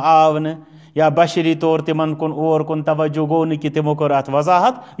हुक्म आव न या बशरी तौर तिमन कुन और कुन तवज्जो गो न कि तिमो कर अत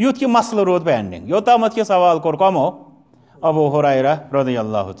वजाहत युत कि मसल रोद पेंडिंग योतामत कि सवाल कोर कमो अबू हुरैरा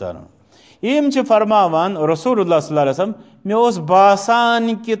रज़ियल्लाहु तआला यम फरमावान रसूलुल्लाह सल्लल्लाहु अलैहि वसल्लम मे ओस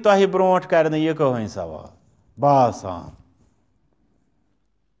बासान कि तोह ब्रोट करने यह कहें सवाल बासान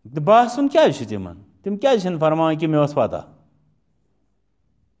बासन क्या तिमन तिम क्या फरमान कि मे ओस पता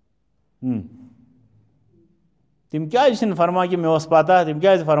तिम क्या फरमा कि मे ओस पता तिम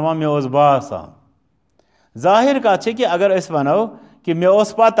क्या फरमा मे ओस बासान जाहिर कत कि अगर अस वनो कि मे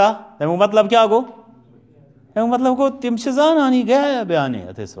ओस पता तमें मतलब क्या गो तमें मतलब गो तिम जानान यह गया बयान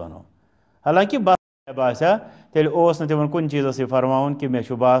अत वनो हालांकि बासा तेल ओस न तिमन कुन चीज़स यह फरमाउन कि मे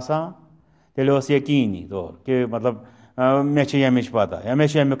बासान तेल यकीनी तौर कि मतलब मे यमिच पता या मे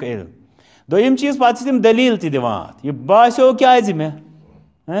यमुक इल्म दोयम चीज़ पत तिम दलील दिवान यह बासो क्या मे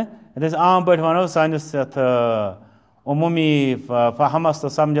आम पे वनो सानिस उमूमी फहमस तो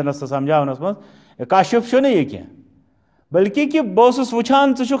समझनस तो समझावनस मज काशिफ यह क्या बल्कि कि बस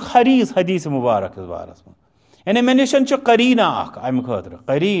वुचान हरीस हदीस मुबारक बारस मज यानी मे निश करीना अम खतर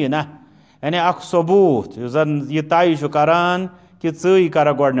करीना यानी सबूत जन यह तय करान कि ची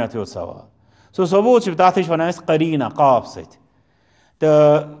कर गोडनथ यो सवाल सो सबूत तथ वन करीना काफ सत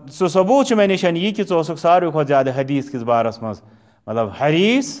तो सबूत मे निश यह कि सारे खो ज्यादा हदीस किस बारस मज मतलब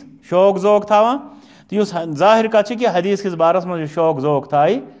हरीस शौक ज़ौक थवान तो जाहिर कत कि हदीस किस बारस मज शौक ज़ौक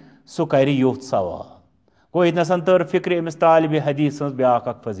थाई सह कर युथ सवाल गो इतनसन तर फिक्र अमिस तालिब हदीस ब्या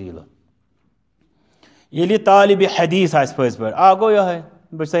फजीलत ये तालिब हदीस आज पज पे आ गो यह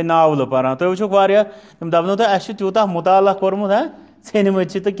बस नावल पान तुम वो वारिया तुम दपनो तो अस तूता मुताला कोर्मुत ेनम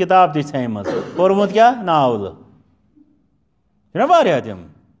तो किताब तेम कोर्मुत क्या नावल वारिया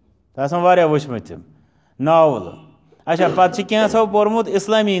तम वारिया वुचमत तम नावल अच्छा पे कैसो पोर्मुत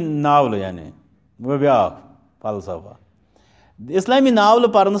इस्लामी नावल यानी वो ब्या फलसफा इस्लामी नावल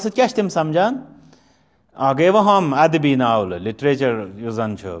पर्न क्या तम समझान आ गए वह हम अदबी नावल लिटरेचर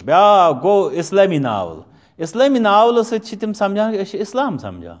जन ब्या गो इस्लामी नावल सम समझान इस्लाम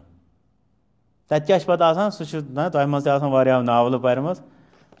समझान तत क्या पता सह तह मज नावल पर्म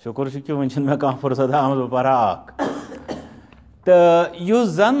शुक्र कि वन मे कह फुर्सत आम पढ़ा तो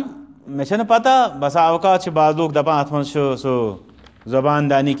जन मे पता बसा अवकात बाज लोग दपान अत मज ज़बान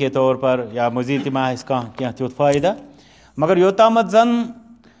दानी के तौर पर या मजीद तम कह तुथ फ़ायदा मगर योतामत जन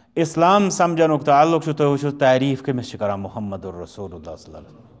इस्लाम समझन ताल्लुक तुम वो तारीफ कमिस कर मुहम्मद रसूलुल्लाह सल्लल्लाहु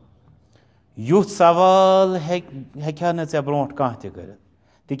अलैहि वसल्लम युथ सवाल हेक्या न ऐ ब्रोट कह कर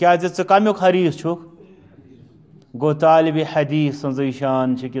तिज कमुक हरीस गो तालिब हदीस सज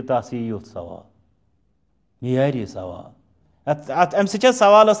शान कि तस युथ सवाल मेरी सवाल अम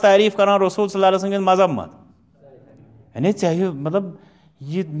सवाल तारीफ कर रसूल सल्लल्लाहु अलैहि वसल्लम मजम्मत यानी चाहे मतलब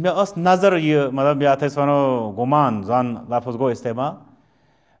यह मे नजर यह मतलब ये वो गुमान जन लफ्ज गो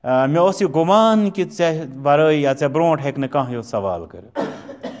इस्तेमाल मे यह गुमान कि वे या ब्रोट हे कह युथ सवाल कर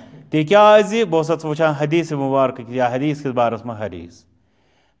तिज बस वुचान हदीस मुबारक या हदीस किस बारस में हदीस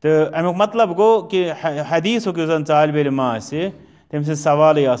तो अमुक मतलब गो कि हदीस जन तालिब इल्म तम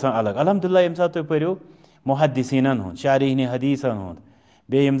सवाल अलग अल्हम्दुलिल्लाह यम सात तुम पढ़ो मुहद्दिसीनन हुंद शारीहन हदीसन हुंद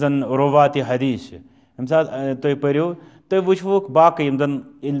बे यम जन रुवात हदीस यम सात तुम पढ़ो तुम वुचवुक बाकी यम जन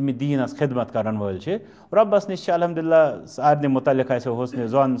इल्म दीनस खिदमत करन वल रब्बस निश अल्हम्दुलिल्लाह सारने मुतल्लिक हुस्न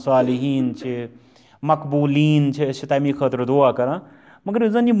ज़न सालिहीन मकबूलीन तमी खतर दुआ कर मगर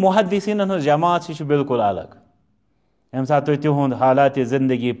जन यह मुहद्दिसीनन हुंद जमात बिल्कुल अलग यम सात तुम हालात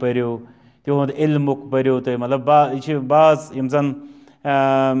ज़िंदगी पढ़ो तिहुंद इल्मुक पढ़ो तुम मतलब बाज यम जन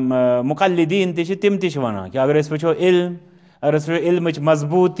मुकल्लिदीन तिम वन कि अगर वो इल्म अगर वो इल्म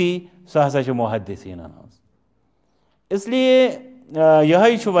मजबूती सह हसा मुहद्दिसीन इसलिए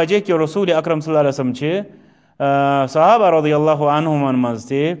यह वजह कि रसूल अकरम सल्लल्लाहु अलैहि वसल्लम सहाबा रज़ियल्लाहु अन्हुम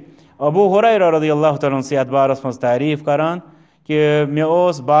मज अबू हुरैरा रज़ियल्लाहु तआला से बारस मज तारीफ करान कि मे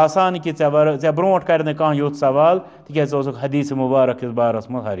बासान कि ऐ ब्रोट कर कह युथ सवाल तिज हदीस मुबारक बारस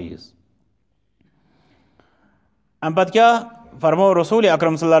मज हरीस अम पत क्या फरमो रसूल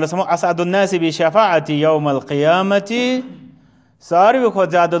अकरम सल्लल्लाहु अलैहि वसल्लम असअदुन्नासि बिशफ़ाअति यौमल क़ियामति सारे खो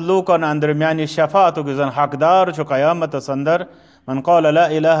ज़्यादा लूकन अंदर म्यानि शफ़ाअतुक जन हकदार क़यामत अंदर मन क़ाल ला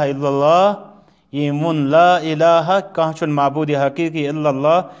इलाहा इल्लल्लाह ये वोन ला इलाहा कह माबूद हकीकी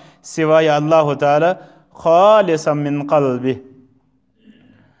इल्लल्लाह सिवाय अल्लाह ताला खालिसन मिन क़ल्बि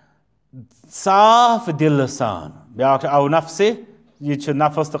साफ दिल सान ब्याख अव नफ्स यह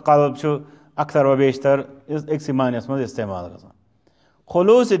नफस तो कल्ब अक्सर व बेशतर एक मानस मज इस्तेमाल गसान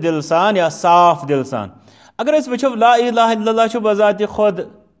खुलूस दिल सान या साफ दिल सान। अगर अस वो ला इलाहा इल्लल्लाह बजात खुद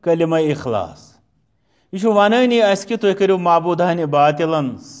कलिमा इखलास यह वनानी अस कि तुम करो माबूदान बातिलन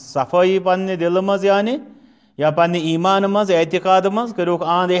सफाई पन्ने दिल मज यानी या पन्ने ईमान मज एतिकाद मज करो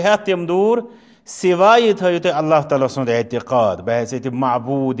आंद हेत तम दूर सिवाय थो तुम अल्लाह ताला सुंद एतिकाद बहैसियत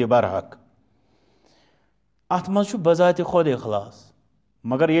माबूद बरहक अत मज बजात खुद इखलास।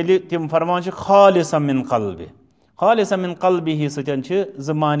 मगर ये तिम फरमान खालिसन मिन क़ल्बि खालिसन मिन क़ल्बिहि सतन ज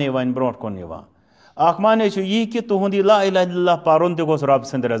माने वन ब्रोट कुन यवान अख माने यह कि तुहद ला इलाहा इल्लल्लाह पारुन तो गोस रब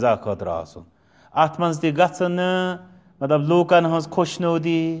सद रजा खतर आसुन अत मज तन मतलब लूकन हज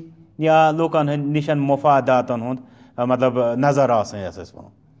खुशनुदी या लूकन निशन मुफादातन हुंद मतलब नजर आस वो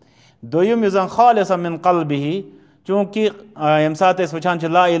दोयम यह खालिसन मिन क़ल्बिहि चूँकि यम सात वुचान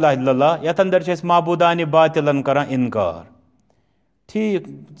ला इलाहा इल्लल्लाह यथ अंदर माबूदान बातिलन करान इनकार ठीक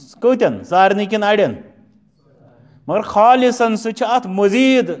कतन सारे किन अड़न मगर खालिसन सत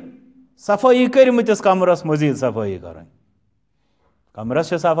मजीद सफाई करमतिस कमरस मजीद सफाई कर कमरस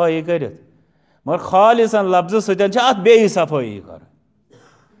सफाई कर मगर खालिसन लफ्ज सत बे सफाई कर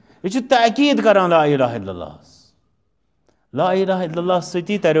यह ताकीद कर ला इलाहा इल्लल्लाह ला इलाहा इल्लल्लाह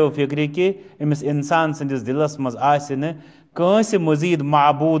सती तरो फिक्र कि अमिस इंसान सदिस दिलस मज आस मजीद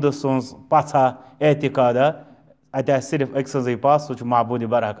माबूद सोज पछा एतिकादा अत सिर्फ एक सज पास सह माबूद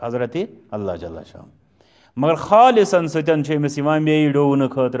बरहक हजरत अल्लाह जल्ल शाह मगर खालिसन सतस बे डोन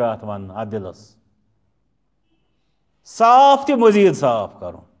खतर अत वन अत दिलस साफ तो मजीद साफ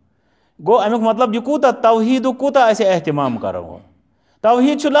कर गो अमुक मतलब यह कूत तौहीद कूता एहतमाम कर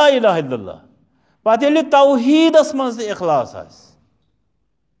तौहीद ला इलाहा इल्लल्लाह पत ये तौहीदस मज इखलास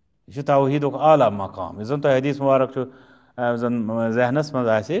यह तौहीद आला मकाम यह जन हदीस मुबारक जहनस मज आ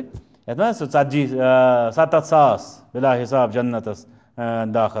ती 70,000 बिला हिसाब जन्नतस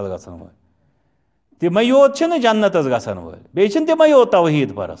दाखिल गसन वो तमें योत जन्नतस गसन वो बे तमें योत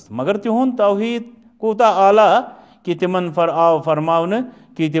तौहीद परस्त मगर तिहुंद तौहीद कूता आला कि तिमन आव फरमावन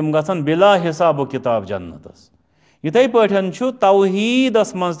कि तिम गसन बिला हिसाब किताब जन्नतस इथे पठन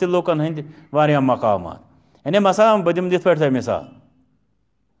तौहीदस मज त लूकन हंद वारिया मकामात यानी मसा बह दिम दिथ पे मिसाल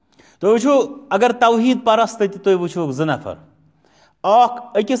तो वो अगर तौहीद परस्त तुम वो 2 नफर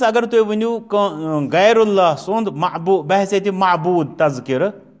अकिस अगर तुम वनु गैरुल्लाह सुंद महबूब बहसियत महबूद तज़किर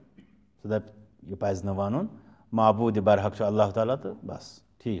यह पज वन महबूद बरहक अल्लाह ताला तो बस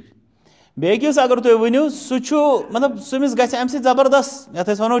ठीक बेकिस अगर तुम वनु सह मतलब समिस गि अम जबरदस्त ये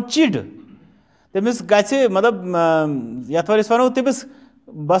वो चिड़ तमिस गि मतलब ये वो तमिस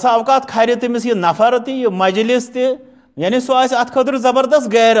बसा अवकात खर तमिस यह नफर यह मजलिस यानी सह अत खतर जबरदस्त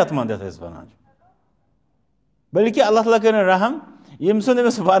गैरत मंद ये वन बल्कि अल्लाह ताला कर रहम यम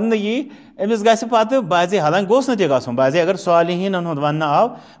सुस वन यह अमिस गि बाजे हालांकि गोस न ग बाजे अगर सालिहीन हुंद वन आव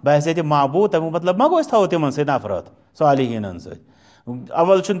बहसियत महबूद तमुक मतलब मा गो थो तिमन सत नफरत सालिहीन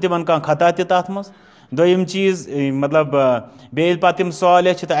अवल तिमन कह खता तथ मज दोयम चीज मतलब बे पे तिम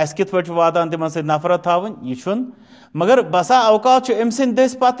सालिह तो अस कित पे वातान तिमन सत नफरत थवन यह मगर बसा अवकात अम सद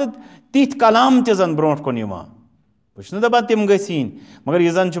दस पे तिथ कलाम तन ब्रो कुन बस दपान तिम गन मगर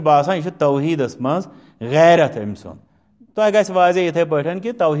यह जन बासान यह तौहीदस मज गैरत अम सुन तो गि वाजे इथे पे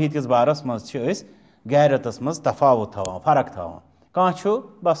कि तौहीद किस बारस मज गैरतस मज तफावत थवान फर्क थवान कह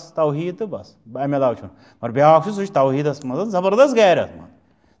बस तौहीद तो बस अमे अलाव मगर ब्याक सह तौहीदस मज जबरदस्त गैरत मज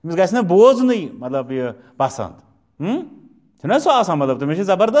तमिस गि बोजन मतलब यह पसंद सह मतलब तमिस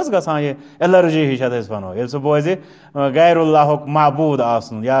जबरदस्त गसान यह एलर्जी हिश वो ये सह बोजे गैरुल्लाह महबूद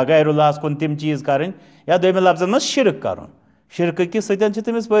आसन या गैरुल्लाह कुन तिम चीज कर या दोम लफ्जन मज शिरक कर शिरक कि सतन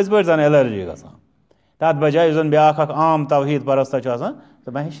तमिस पज पे जन एलर्जी गसान तथ बजाय जन ब्याख आम तौहीद परस्त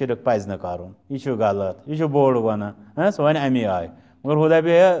दपान शिरक पज न कर यह गलत यह बोड़ वन सह वन अमी आय मगर खुदा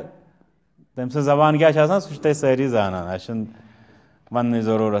भी तम सज जबान क्या सह सारी जानान वन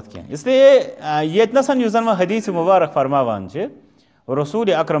जरूरत कह इसलिए ये जन वह हदीस मुबारक फरमावान रसूल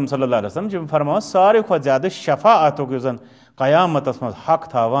अकरम सल्लल्लाहु अलैहि वसल्लम फरमान सारे खुद ज्यादा शफाअतुक जन क़यामतस मज हक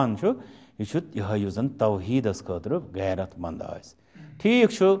थावान यह जन तौहीदस खतर गैरत मंद ठीक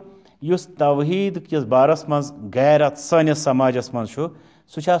युस तौहीद किस बारस मज गैरत सनिस समाजस मज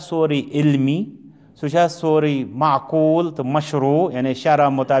सह सोरे इल्मी सह सोरे माकूल तो मशरू यानी शरा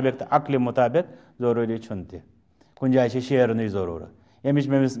मुताबिक तो अक्ल मुताबिक जरूरी कुन जाए शेरन जरूरत यमिच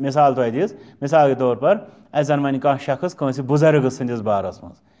मे मिसाल तो दिस मिसाल के तौर पर अस जन वन कह शख्स कंस बुजुर्ग सदिस बारस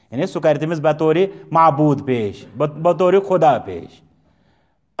मज यानी सह कर तमिस बतौर महबूद पेश बतौर खुदा पेश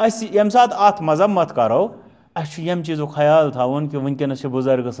यम सात अत मजम्मत करो यम चीज़ ख्याल थवन कि वनकस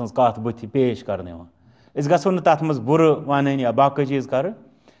बुजुर्ग सज कत बुथ पेश करने गो तथ मज बुर वन या बाकी चीज़ कर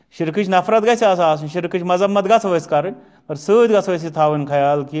शिरकच नफरत गई शिरकच मजम्मत गो कर पर सो थवन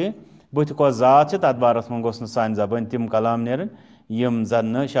ख्याल कि बुथ कस जात तथ बारस मन गोस सान जबान तिम कलाम नेरन यम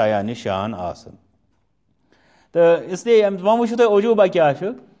जन शायान शान आसन तो इसलिए वो वो तुम अजूबा क्या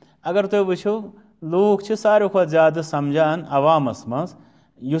अगर तुम वो लूक सारे खुद ज्यादा समझान अवामस मज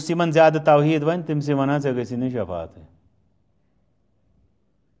ज्यादा तौहीद वन तम से वन ऐ गि शफात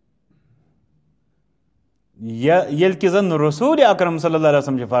ये कि जन रसूल अकरम सल्लल्लाहु अलैहि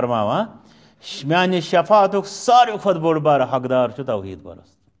वसल्लम फरमावान मान शफात सारे खुद बोड़ बार हकदार तौहीद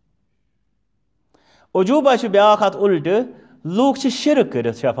परस्त अजूबा ब्या अत उल्ट लूक शिरक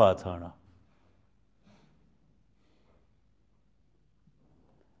कर शफात ठाना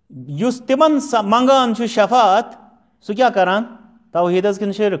तिमन मंगान शफात सह क्या करान तौहीदस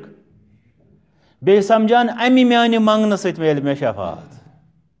किन शिरक बे समझान अमि म्यान मंगन सत्य मे शफात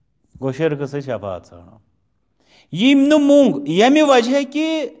गो शिरक सह शफात ठाना यम मूंग यमि वजह कि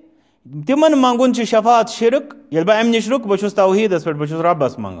तिमन मंगुन शफात शिरक ये बह अम नश रुक बहुत तौहीदस पे बहुत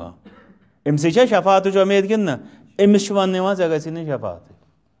रबस मंगान अम से शफात उम्मीद कि ना अमिस वन ऐ गि शफात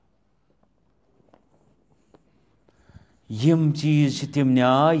यम चीज़ तिम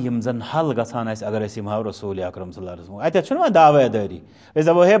न्याय यम जन हल गसान अगर हाव रसूल अकरम सल्लल्लाहु अलैहि वसल्लम अत दावेदारी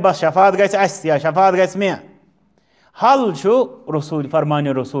दपो हे बस शफात गस या शफात गस मे हल रसूल फरमान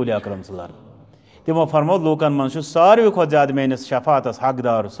रसूल अकरम सल्लल्लाहु अलैहि वसल्लम तिमो फरमो लूकन मन सारे खुद ज्यादा मेनिस शफातस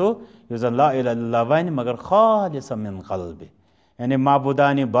हकदार सह जन ला इलाहा इल्लल्लाह वन मगर खालिसन मिन क़ल्बि यानी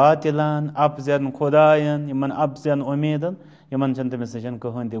माबूदान बातिलान अपजन खुदायन इन अपजन उम्मीदन इन तमिस नश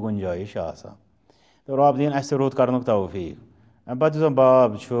कहन तह गुंजाइश आसान तो रब दिन अस रुत कर तौफीक अम पे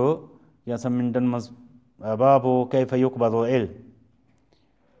बाब यह मिनटन मज बाब कैफ युक़बल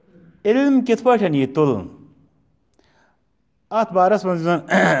इल्म कित पाठन यह तुलन अत बारस मज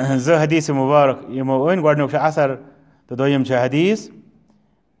ज हदीस मुबारक यमो अन गोडनुक असर तो दोयम हदीस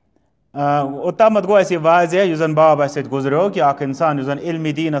ओतमत गो अस वाज़ह जन बाब अस गुजरो कि अख इंसान जन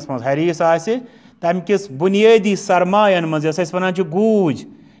इल्म दीनस मज हरीस आसि तम किस बुनियादी सरमायन मज यस वन गूज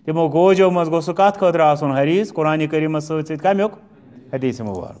तमो गोजो मज गो सह कत खतर आसन हरीस कुरान करीम समिक हदीस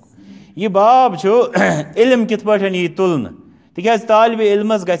मुबारक यह बाब इल्म कित पाठन यह तुलन तिकाज तालिब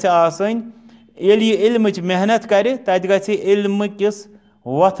इल्मस गछ आसन येल यह इल्मच मेहनत करे तत गछ इल्म किस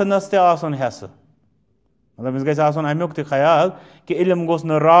वथनस ते आसन हेस मतलब इस गछ आसन अमुक ते ख्याल कि इल्म गोस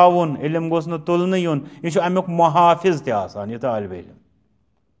न रावुन इल्म गोस न तुलन युन यह अमुक मुहाफिज ते आसान यह तालिब इल्म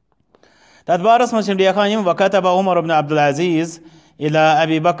तथ बारस मज लिखान वकतब उमर इब्न अब्दुल अजीज इला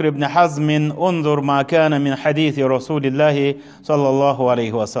अबी बकर इब्न हज़्म उन्जुर मा कान मिन हदीस रसूलिल्लाह सल्लल्लाहु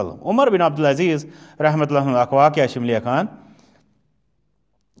अलैहि वसल्लम उमर बिन अब्दुल अजीज रहमतुल्लाह अलैहि वाक़या लिखान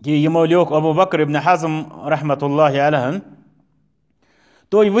कि यमो लिख अबू बकर इब्न हज़्म रहमतुल्लाह अलैहि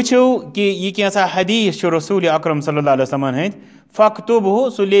तो वुचो कि यह कैसा हदीस रसूल अकरम सल्लल्लाहु अलैहि वसल्लम हंद फक्तुबहु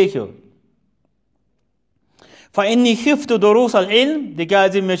सह लेखियो फ़इन्नी खिफ्तु दुरूस अल इल्म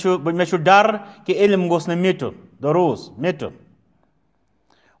तिकाज मे डर कि इल्म गोस न मिटुन दुरूस मिटुन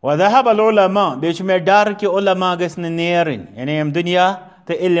वज़हब अल उलमा बे मे डर कि उलमा गस न नेरन यानी यम दुनिया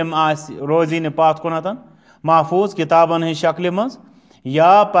तो इल्म आस रोजी न पात कुनतन महफूज किताबन हंद शक्ल मज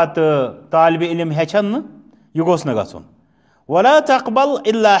या पत तालिब इल्म हेचन न यह गोस न गसुन वला तक़बल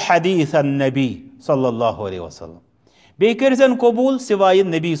इल्ला हदीस नबी सल्लल्लाहु अलैहि वसल्लम बे करजन कबूल सिवाय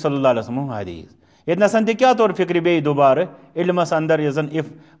नबी सल्लल्लाहु अलैहि वसल्लम हदीस ये नसन ते क्या तौर फिक्र बे दोबारा इल्मस अंदर यह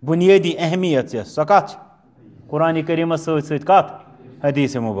इफ बुनियादी अहमियत सह कत कुरान करीम सत कत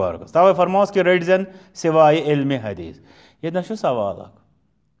हदीस मुबारक तवे फरमोस कि रटजन सिवाय इल्म हदीस ये ना सवाल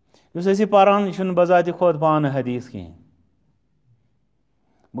इस पारान यह बजात खुद पान हदीस कहें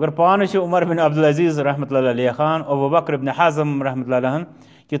मगर पान उमर बिन अब्दुल अजीज रहमतुल्लाह अलैहि खान अबू बकर इब्न हज़्म रहमतुल्लाह अलैहि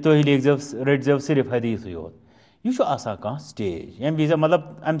कि तुम लिखजो रटजो सिर्फ हदीस योत यह आसान कह स्टेज यम विज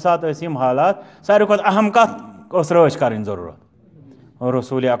मतलब अम सात हालात सारे खुद अहम कत रच कर जरूरत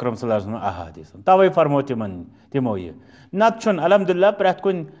रसूल अकरम सल्लल्लाहु अलैहि वसल्लम अहादीस तवे फरमो तिमो यह नत अलहमदुलिल्लाह प्रत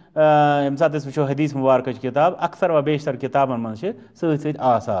कुन यम सात वो हदीस मुबारक किताब अक्सर व बेशतर किताबन मज सत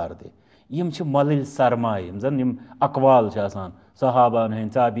आसार तम मलिल सरमाय जन अकवाल सहाबान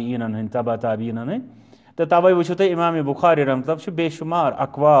हंद ताबीन हंद तबा ताबीन हंद तो तवे वो तुम इमाम बुखारी रहमत बेशुमार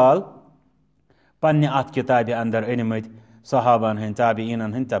अकवाल पन्ने अत किताब अंदर अनमत सहाबान हंद ताबीन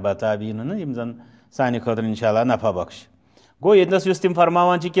हंद तबा ताबीन हंद जन सानि खतर इंशाअल्लाह नफा बख्श गो ये तम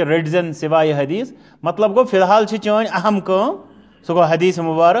फरमान कि रटजन सिवाय हदीस मतलब गो फिलहाल चान अहम काम सह गो हदीस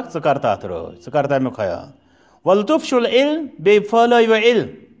मुबारक च कर तथ रच च कर तमिक ख्याल वल तुफशुल इल्म बे फहलव इल्म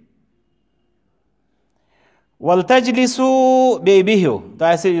वल तजलिसू बे बिहियो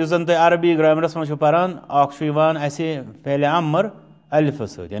तो युस जन तुम अरबी ग्रामरस मज पारान फेल अमर अलिफ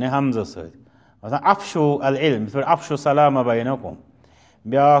सत यानी हमज सत अफशु अल इल्म अफशु सलाम बैनकुम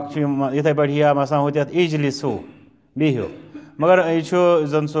ब्याक इथे पे मसान हो इजलिसू बिहियो मगर यह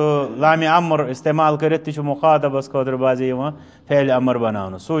जन सो लाम अमर इस्तेमाल कर मुखातबस खुद बाजी फेल अमर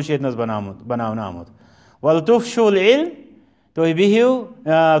बनान सो बनान आमुत वल तुफशुल इल्म तुम बिहियो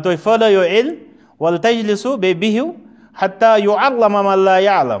तुम फलयो इल्म वल तजलिसू बे बिहियो हत्ता युअल्लम मा ला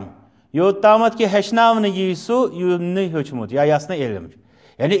यअलम योत तामत कि हेचनावन यी सो यु न हेचमुत या यस न इल्म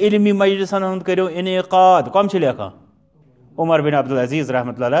यानी इल्मी मजलिसन हुंद करियो इनेकाद कम छ लेखा उमर बिन अब्दुल अजीज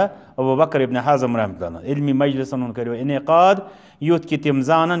रहमतुल्लाह अबू बकर इब्न हज़म रहमतुल्लाह इल्मी मजलिसन हुंद करियो इनेकाद युत कि तिम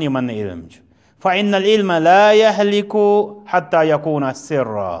जानन यमन इल्म छ फ़इन्नल इल्म ला यहलिकु हत्ता यकून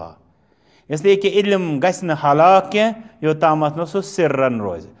सिर्रा इसलिए कि इल्म गस न हलाक के यो तामत न सो सिर्रन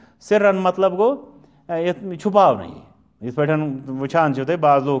रोज सिर्रन मतलब गो छुपाव नहीं इस पे वुचान तुम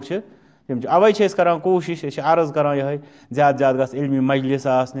बाज लोग तम अवे करान कोशिश अर्ज करान यह ज्यादा ज्यादा गस इल्मी मजलिस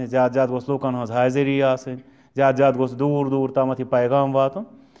आसने ज्यादा ज्यादा गोस लूकन हज हाजिरी आसनी ज्यादा ज्यादा गोस दूर दूर तामत यह पैगाम वातन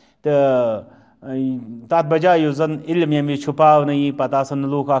तो तथ बजाय उस जन इल्म यम छुपाव नहीं पत आसन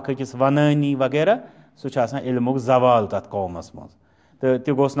लूक अकिस वनानी वगैरह सह इल्मुक जवाल तथ कौमस मज तो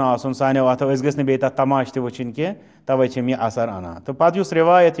तह गोस न आसन सानो अथो अस गस बे तथ तमाश तह वुचन कह तवे यह असर अना तो पत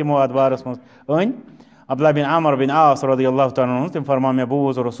रिवायत यमो अत बारस मज अन अब्दुल्लाह बिन अमर बिन आस रज़ियल्लाहु तआला अन्हु तम फरमा मे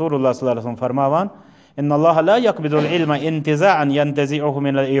बूज रसूलुल्लाह सल्लल्लाहु अलैहि वसल्लम फरमावान इन्नल्लाह ला यक़बिदुल इल्म इंतिज़ाअन यंतज़िउहु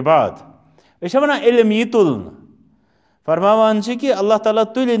मिनल इबाद इस वनान इल्म यह तुलन फरमावान कि अल्लाह ताला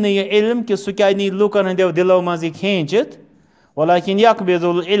तुल न यह इल्म कि सह क्या नी लूकन हंदो दिलो मज खींचित वलाकिन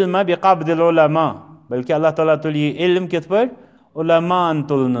यक़बिदुल इल्म बिक़ब्दिल उलमा बल्कि अल्लाह ताला तुल यह इल्म कित पे उलमान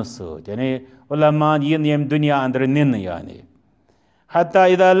तुलन सत यानी उलमान इन यम दुनिया अंदर निन यानी हत्ता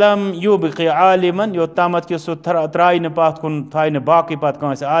इदा लम युबक़ि आलिमन यो तामत कि सह त्राय न पत कुन थाय न बाकी पत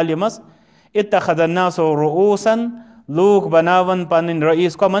कांस आलिमस इत्तखज़न नासु रुऊसन लूक बनावन पन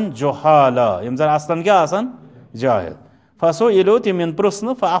रईस कमन जुहाला यम जन असलन क्या आसन जाहिल फसुइलु तिम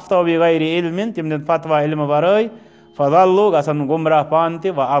प्रश्न फअफ्तौ बिगैरि इल्मिन तिम फतवा इल्म वराय फज़ल्लु गसन गुमराह पान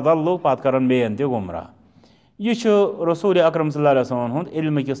ते व अज़ल्लु पत करन बेन ते गुमराह यह रसूल अकरम सल्लल्लाहु अलैहि वसल्लम हुंद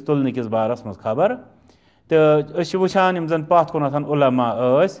इल्म किस तुलन किस बारस मज खबर तो वुचान यम जन पत कुन उलमा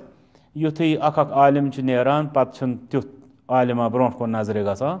युथी अख आलिम नेरान पत तुथ आलिमा ब्रोट कुन नजर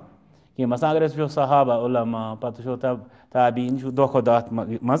गसान कि मसा अगर वो सहाबा उलमा पत ताबीन दो खो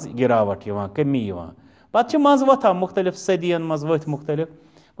दह मज गिरावट कमी पत मज वथान मुख्तलिफ सदियन मज वथ मुख्तलिफ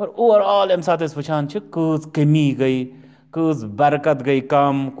पर ओवरऑल अम सात वुचान कज कमी गई कज बरकत गई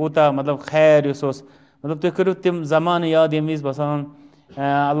कम कूता मतलब खैर मतलब तुम करो तम जमान याद यम विज बसान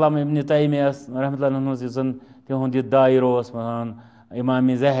अल्लामा इब्न तैमिय्यस रहमतुल्लाह जन तिहुंद यह दायरो वनान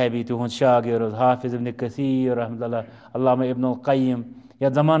इमाम ज़हबी तिहुंद शागिर हाफिज इब्न कसीर रहमतुल्लाह अल्लामा इब्नुल क़य्यिम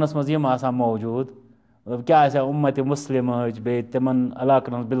यथ ज़मानस मज यम आसान मौजूद मतलब क्या उम्मत मुस्लिम बे तिमन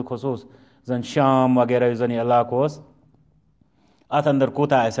इलाकन बिलखुसूस जन शाम वगैरह जन इलाक अत अंदर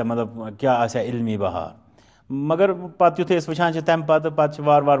कूता मतलब क्या इल्मी बहार मगर पत युथे वुचान तम पत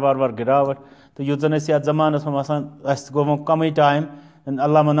वार वार वार वार गिरावट तो युथ जन ये ज़मानस मज गो कम टाइम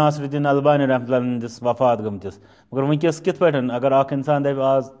अल्लामा नासिरुद्दीन अलबानी रहमतुल्लाह दिस वफात गमतिस मगर वनकस कित पे अगर इंसान दप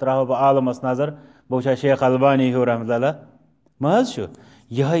आज त्राह बह आलमस नजर बह वुचा शेख अलबानी हो रहमतुल्लाह महज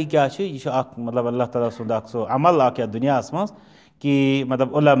यह क्या यह मतलब अल्लाह ताला सुंद सो अमल दुनिया मज कि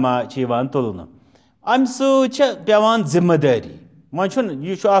मतलब उलमा तुलन अम पेवान जिम्मेदारी वन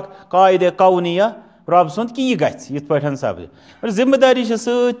यह कायदे कौनिया रब सुंद कि यह गथ पे सपद पर जिम्मेदारी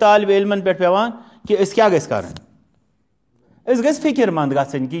तालिब इल्मन पे पेवान कि क्या गस फिक्रमंद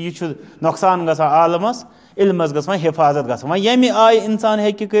गन कि यह नुकसान गसान आलमस इल्मस गस हिफाजत गस वो यमि आय इंसान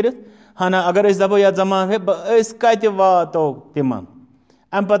हेकि कर हना अगर दपो ये जमान कत वातो तिमन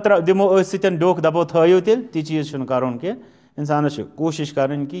अम पे दिमो सतन डोक दपो थो तेल ती चीज कर इंसानस कोशिश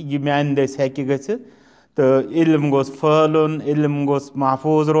कर कि यह मान दस हेकि गि तो इल्म गोस फहलन इल्म गोस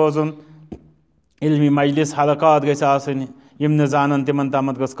महफूज रोजन इल्मी मजलिस हलकात गसन यम न जानन तिमन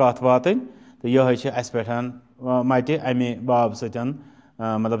तमत गस कथ वातन तो यह पे मत अमे बाब सतन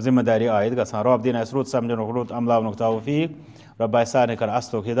मतलब जिम्मेदारी आयद गसान रब दिन रुत समझन रुत अमलावन तौफीक रब सारे कर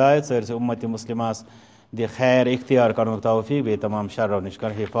असलुक हिदायत सर उम्मत मुस्लिमास दि खैर इख्तियार कर तौफीक बे तमाम शर्र निश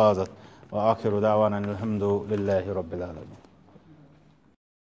कर हिफाजत व आखिर दावाना अनिल हम्दुलिल्लाहि रब्बिल आलमीन।